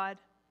by God.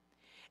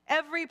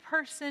 Every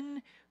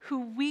person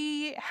who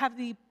we have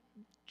the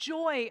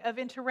joy of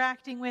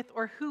interacting with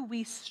or who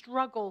we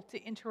struggle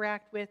to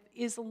interact with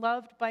is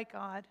loved by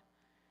God.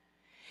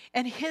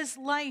 And His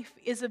life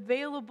is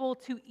available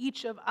to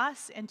each of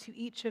us and to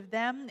each of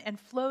them and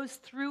flows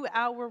through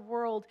our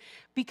world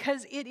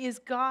because it is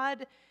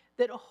God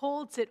that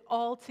holds it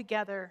all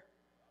together.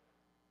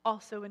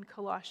 Also in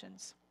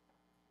Colossians.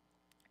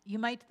 You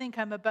might think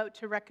I'm about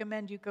to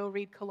recommend you go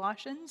read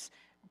Colossians.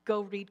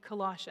 Go read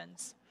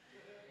Colossians.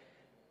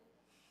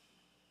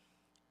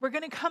 We're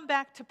going to come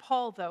back to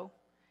Paul, though,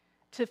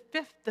 to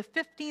the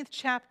 15th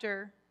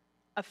chapter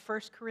of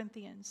 1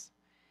 Corinthians,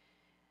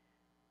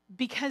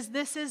 because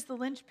this is the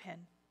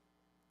linchpin.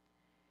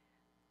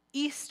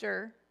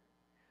 Easter,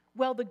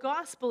 well, the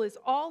gospel is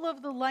all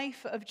of the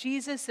life of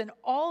Jesus and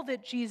all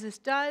that Jesus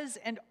does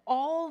and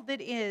all that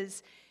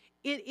is.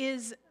 It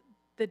is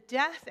the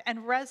death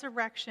and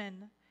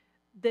resurrection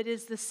that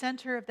is the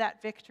center of that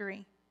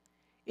victory.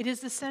 It is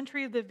the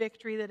center of the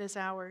victory that is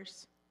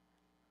ours.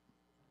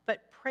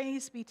 But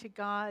praise be to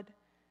God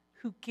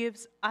who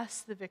gives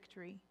us the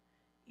victory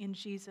in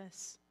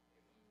Jesus.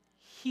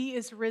 He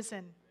is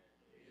risen.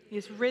 He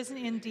is risen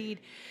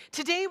indeed.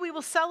 Today we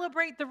will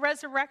celebrate the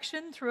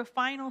resurrection through a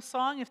final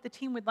song if the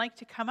team would like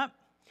to come up.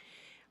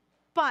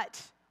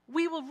 But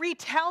we will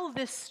retell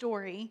this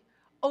story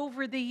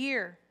over the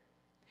year.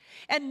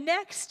 And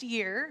next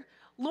year,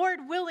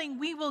 Lord willing,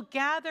 we will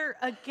gather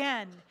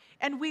again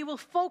and we will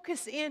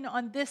focus in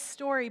on this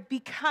story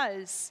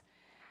because,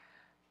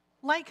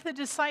 like the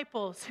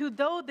disciples who,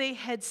 though they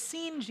had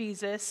seen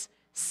Jesus,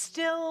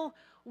 still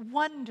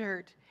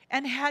wondered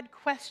and had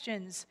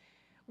questions,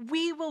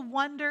 we will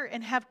wonder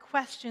and have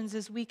questions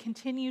as we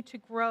continue to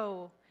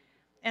grow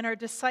and are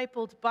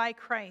discipled by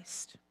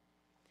Christ.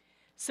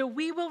 So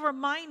we will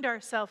remind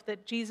ourselves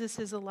that Jesus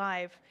is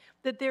alive,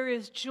 that there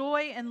is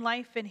joy and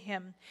life in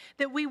him,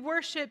 that we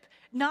worship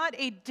not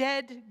a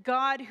dead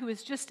God who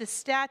is just a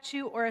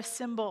statue or a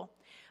symbol,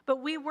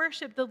 but we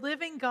worship the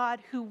living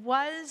God who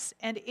was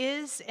and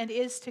is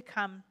to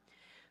come,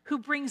 who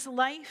brings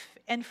life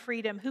and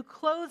freedom, who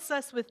clothes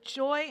us with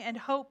joy and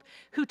hope,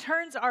 who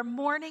turns our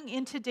mourning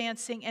into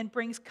dancing and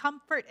brings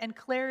comfort and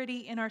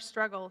clarity in our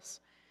struggles.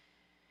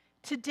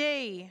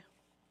 Today,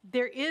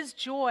 there is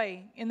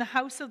joy in the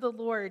house of the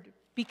Lord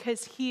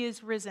because he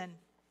is risen.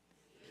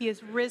 He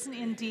is risen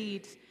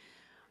indeed.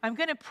 I'm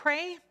going to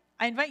pray.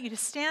 I invite you to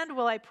stand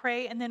while I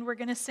pray, and then we're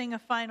going to sing a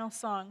final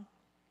song.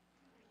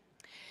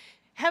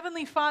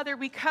 Heavenly Father,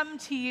 we come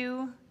to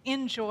you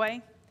in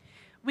joy.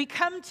 We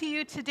come to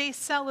you today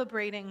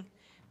celebrating,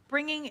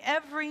 bringing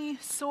every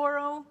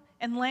sorrow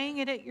and laying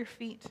it at your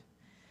feet.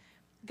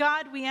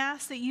 God, we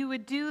ask that you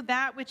would do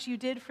that which you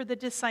did for the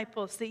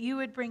disciples, that you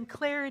would bring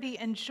clarity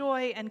and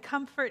joy and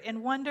comfort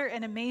and wonder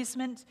and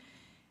amazement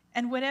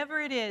and whatever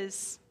it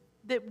is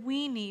that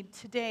we need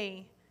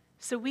today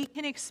so we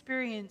can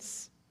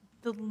experience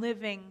the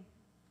living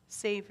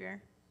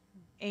Savior.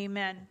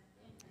 Amen.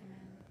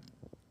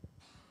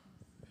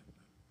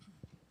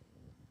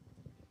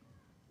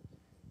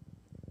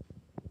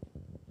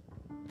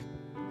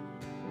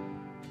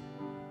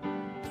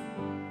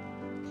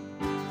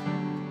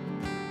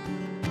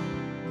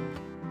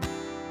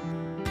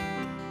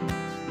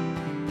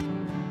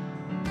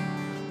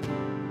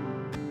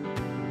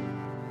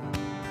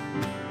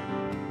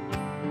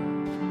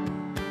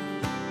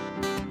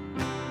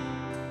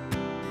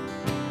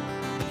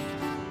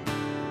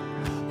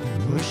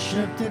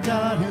 Worship the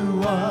God who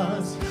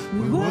was.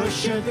 We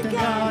worship the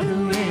God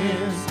who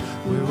is.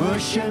 We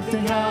worship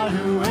the God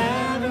who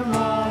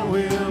evermore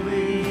will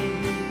be.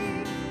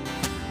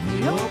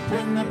 He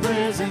opened the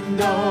prison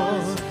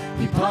doors.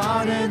 He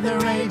parted the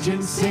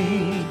raging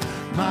sea.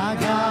 My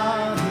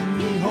God,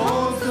 he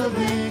holds the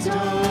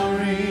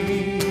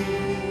victory.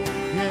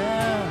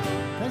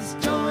 Yeah, there's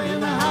joy in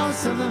the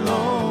house of the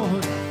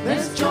Lord.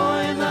 There's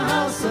joy in the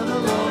house of the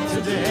Lord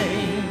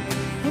today.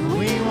 And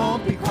we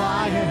won't be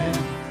quiet.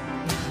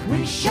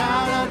 We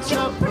shout out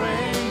your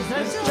praise.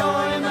 There's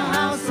joy in the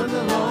house of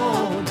the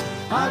Lord.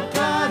 Our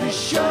God is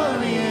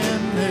surely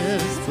in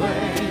this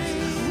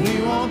place.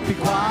 We won't be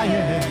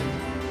quiet.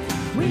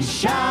 We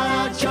shout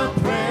out your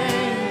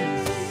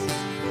praise.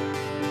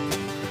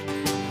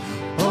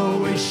 Oh,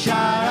 we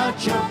shout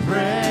out your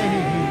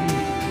praise.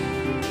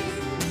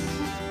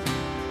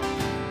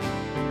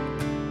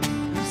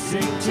 We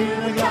sing to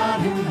the God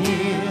who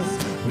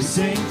heals. We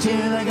sing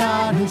to the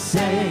God who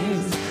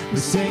saves. We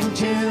sing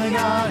to the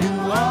God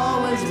who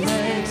always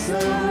makes a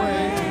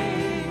way.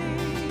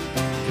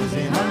 'Cause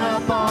he hung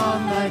up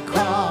on that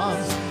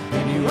cross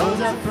and he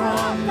rose up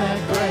from that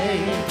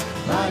grave.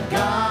 My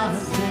God,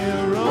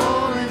 still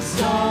rolling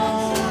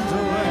stones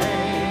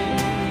away.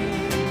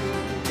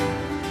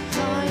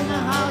 Joy in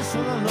the house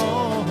of the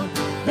Lord.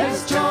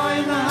 There's joy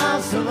in the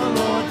house of the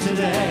Lord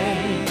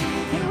today.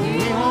 And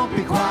we won't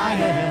be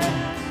quiet.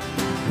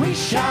 We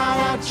shout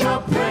out your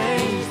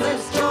praise.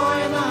 There's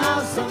joy in the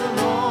house of the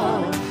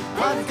Lord.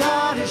 Our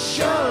God is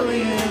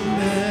surely in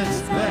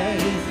this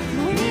place.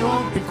 We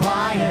won't be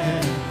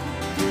quiet.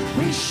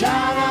 We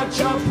shout out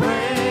your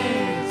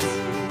praise.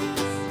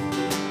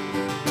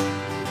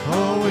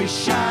 Oh, we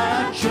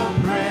shout out your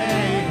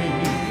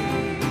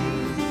praise.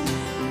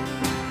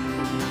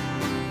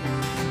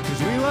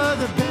 'Cause we were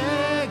the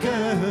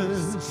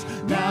beggars,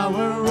 now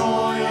we're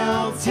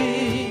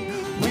royalty.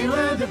 We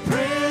were the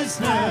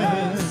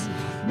prisoners,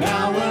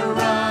 now we're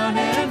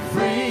running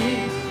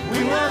free.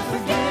 We were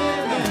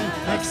forgiven,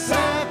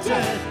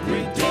 accepted,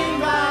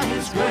 redeemed by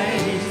his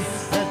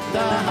grace. Let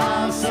the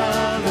house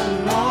of the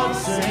Lord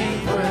sing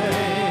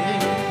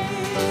praise.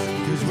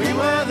 'Cause we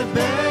were the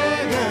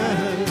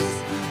beggars,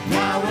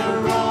 now we're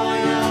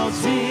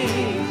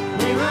royalty.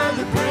 We were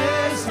the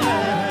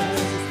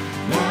prisoners,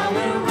 now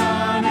we're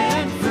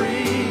running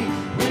free.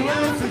 We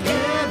were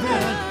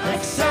forgiven,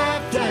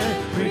 accepted,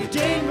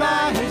 redeemed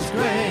by his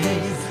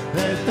grace.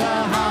 Let the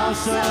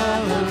house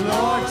of the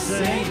Lord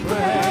sing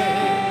praise.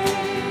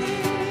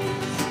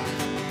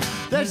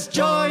 There's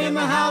joy in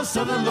the house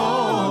of the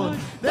Lord.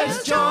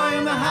 There's joy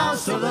in the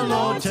house of the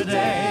Lord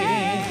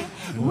today.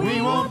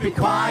 We won't be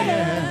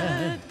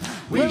quiet.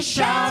 We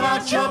shout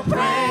out your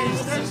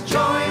praise. There's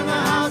joy in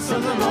the house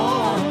of the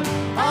Lord.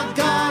 Our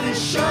God is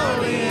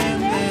surely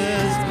in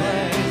this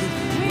place.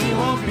 We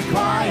won't be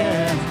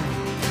quiet.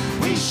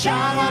 We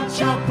shout out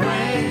your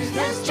praise.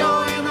 There's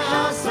joy in the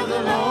house of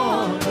the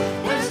Lord.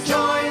 There's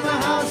joy in the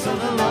house of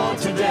the Lord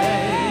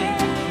today.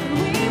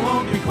 We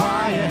won't be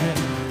quiet.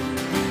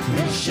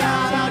 We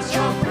shout out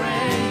your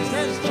praise.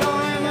 There's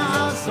joy in the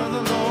house of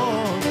the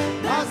Lord.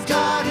 Our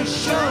God is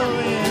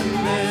surely in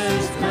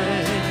this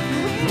place.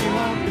 We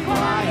won't be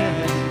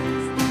quiet.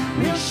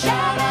 We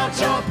shout out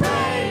your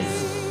praise.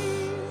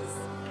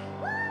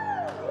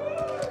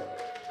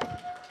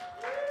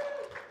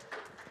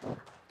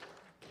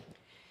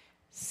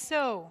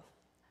 So,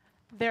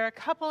 there are a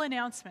couple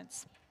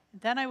announcements.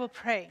 Then I will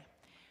pray.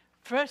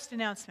 First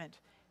announcement.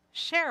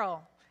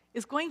 Cheryl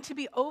is going to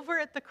be over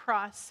at the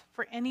cross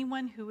for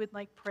anyone who would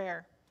like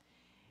prayer.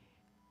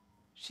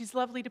 She's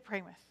lovely to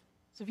pray with.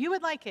 So if you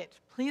would like it,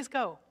 please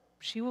go.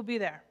 She will be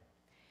there.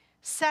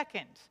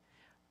 Second,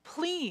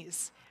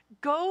 please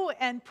go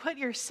and put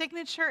your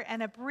signature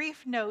and a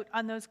brief note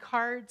on those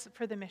cards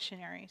for the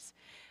missionaries.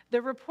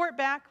 The report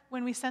back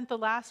when we sent the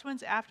last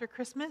ones after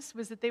Christmas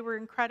was that they were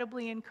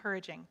incredibly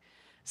encouraging.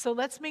 So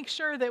let's make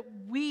sure that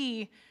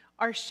we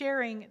are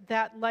sharing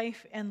that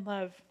life and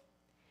love.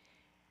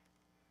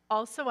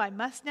 Also, I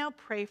must now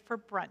pray for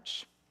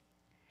brunch.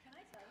 Can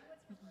I tell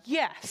you what's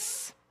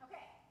Yes. Okay,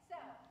 so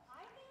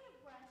I think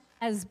of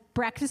brunch as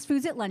breakfast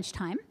foods at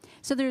lunchtime.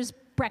 So there's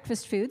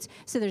breakfast foods.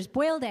 So there's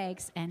boiled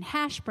eggs and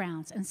hash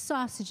browns and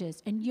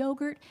sausages and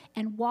yogurt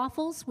and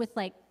waffles with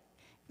like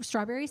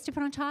strawberries to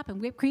put on top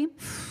and whipped cream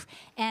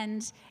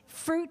and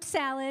fruit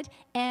salad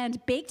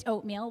and baked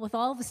oatmeal with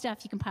all the stuff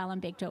you can pile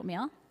on baked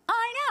oatmeal.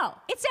 I know.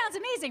 It sounds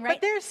amazing, right?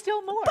 But there's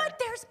still more. But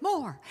there's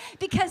more.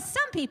 Because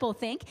some people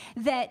think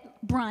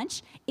that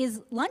brunch is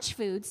lunch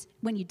foods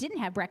when you didn't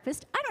have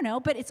breakfast. I don't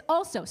know, but it's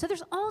also. So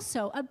there's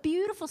also a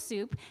beautiful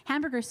soup,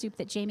 hamburger soup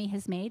that Jamie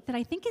has made that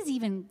I think is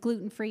even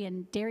gluten-free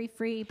and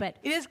dairy-free. But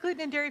it is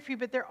gluten and dairy-free,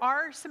 but there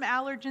are some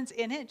allergens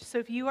in it. So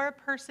if you are a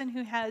person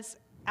who has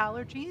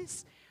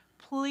allergies,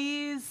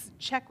 please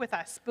check with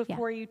us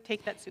before you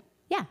take that soup.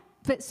 yeah.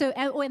 But so,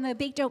 and the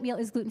baked oatmeal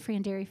is gluten-free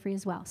and dairy-free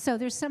as well. So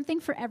there's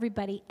something for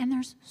everybody, and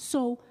there's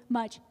so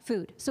much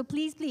food. So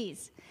please,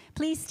 please,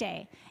 please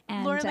stay.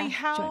 And Laura join Lee,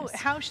 us.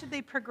 how should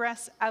they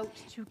progress out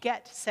to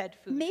get said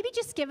food? Maybe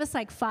just give us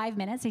like 5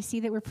 minutes. I see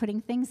that we're putting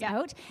things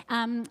out.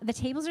 The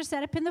tables are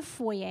set up in the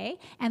foyer,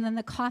 and then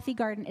the coffee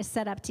garden is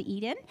set up to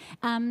eat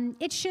in.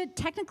 It should,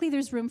 technically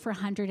there's room for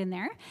 100 in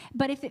there,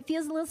 but if it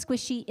feels a little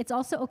squishy, it's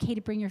also okay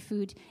to bring your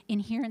food in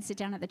here and sit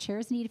down at the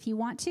chairs and eat if you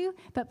want to,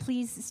 but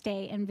please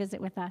stay and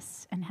visit with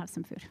us and have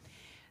some food.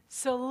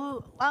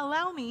 So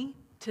allow me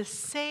to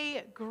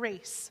say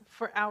grace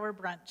for our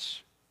brunch.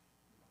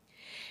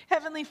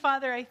 Heavenly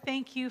Father, I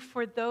thank you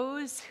for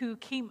those who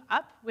came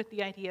up with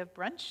the idea of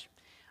brunch.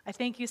 I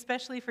thank you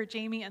especially for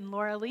Jamie and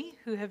Laura Lee,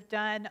 who have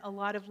done a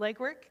lot of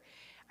legwork.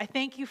 I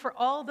thank you for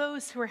all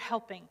those who are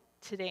helping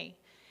today.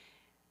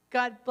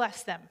 God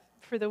bless them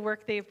for the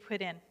work they have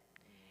put in.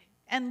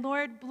 And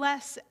Lord,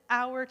 bless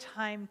our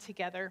time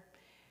together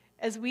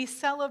as we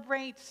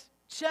celebrate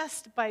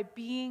just by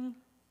being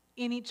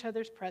in each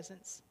other's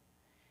presence.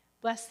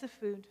 Bless the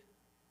food.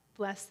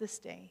 Bless this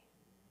day.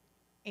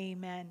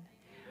 Amen.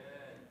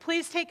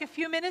 Please take a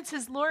few minutes.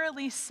 As Laura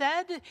Lee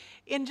said,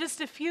 in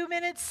just a few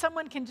minutes,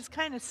 someone can just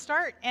kind of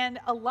start and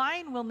a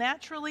line will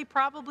naturally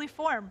probably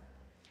form.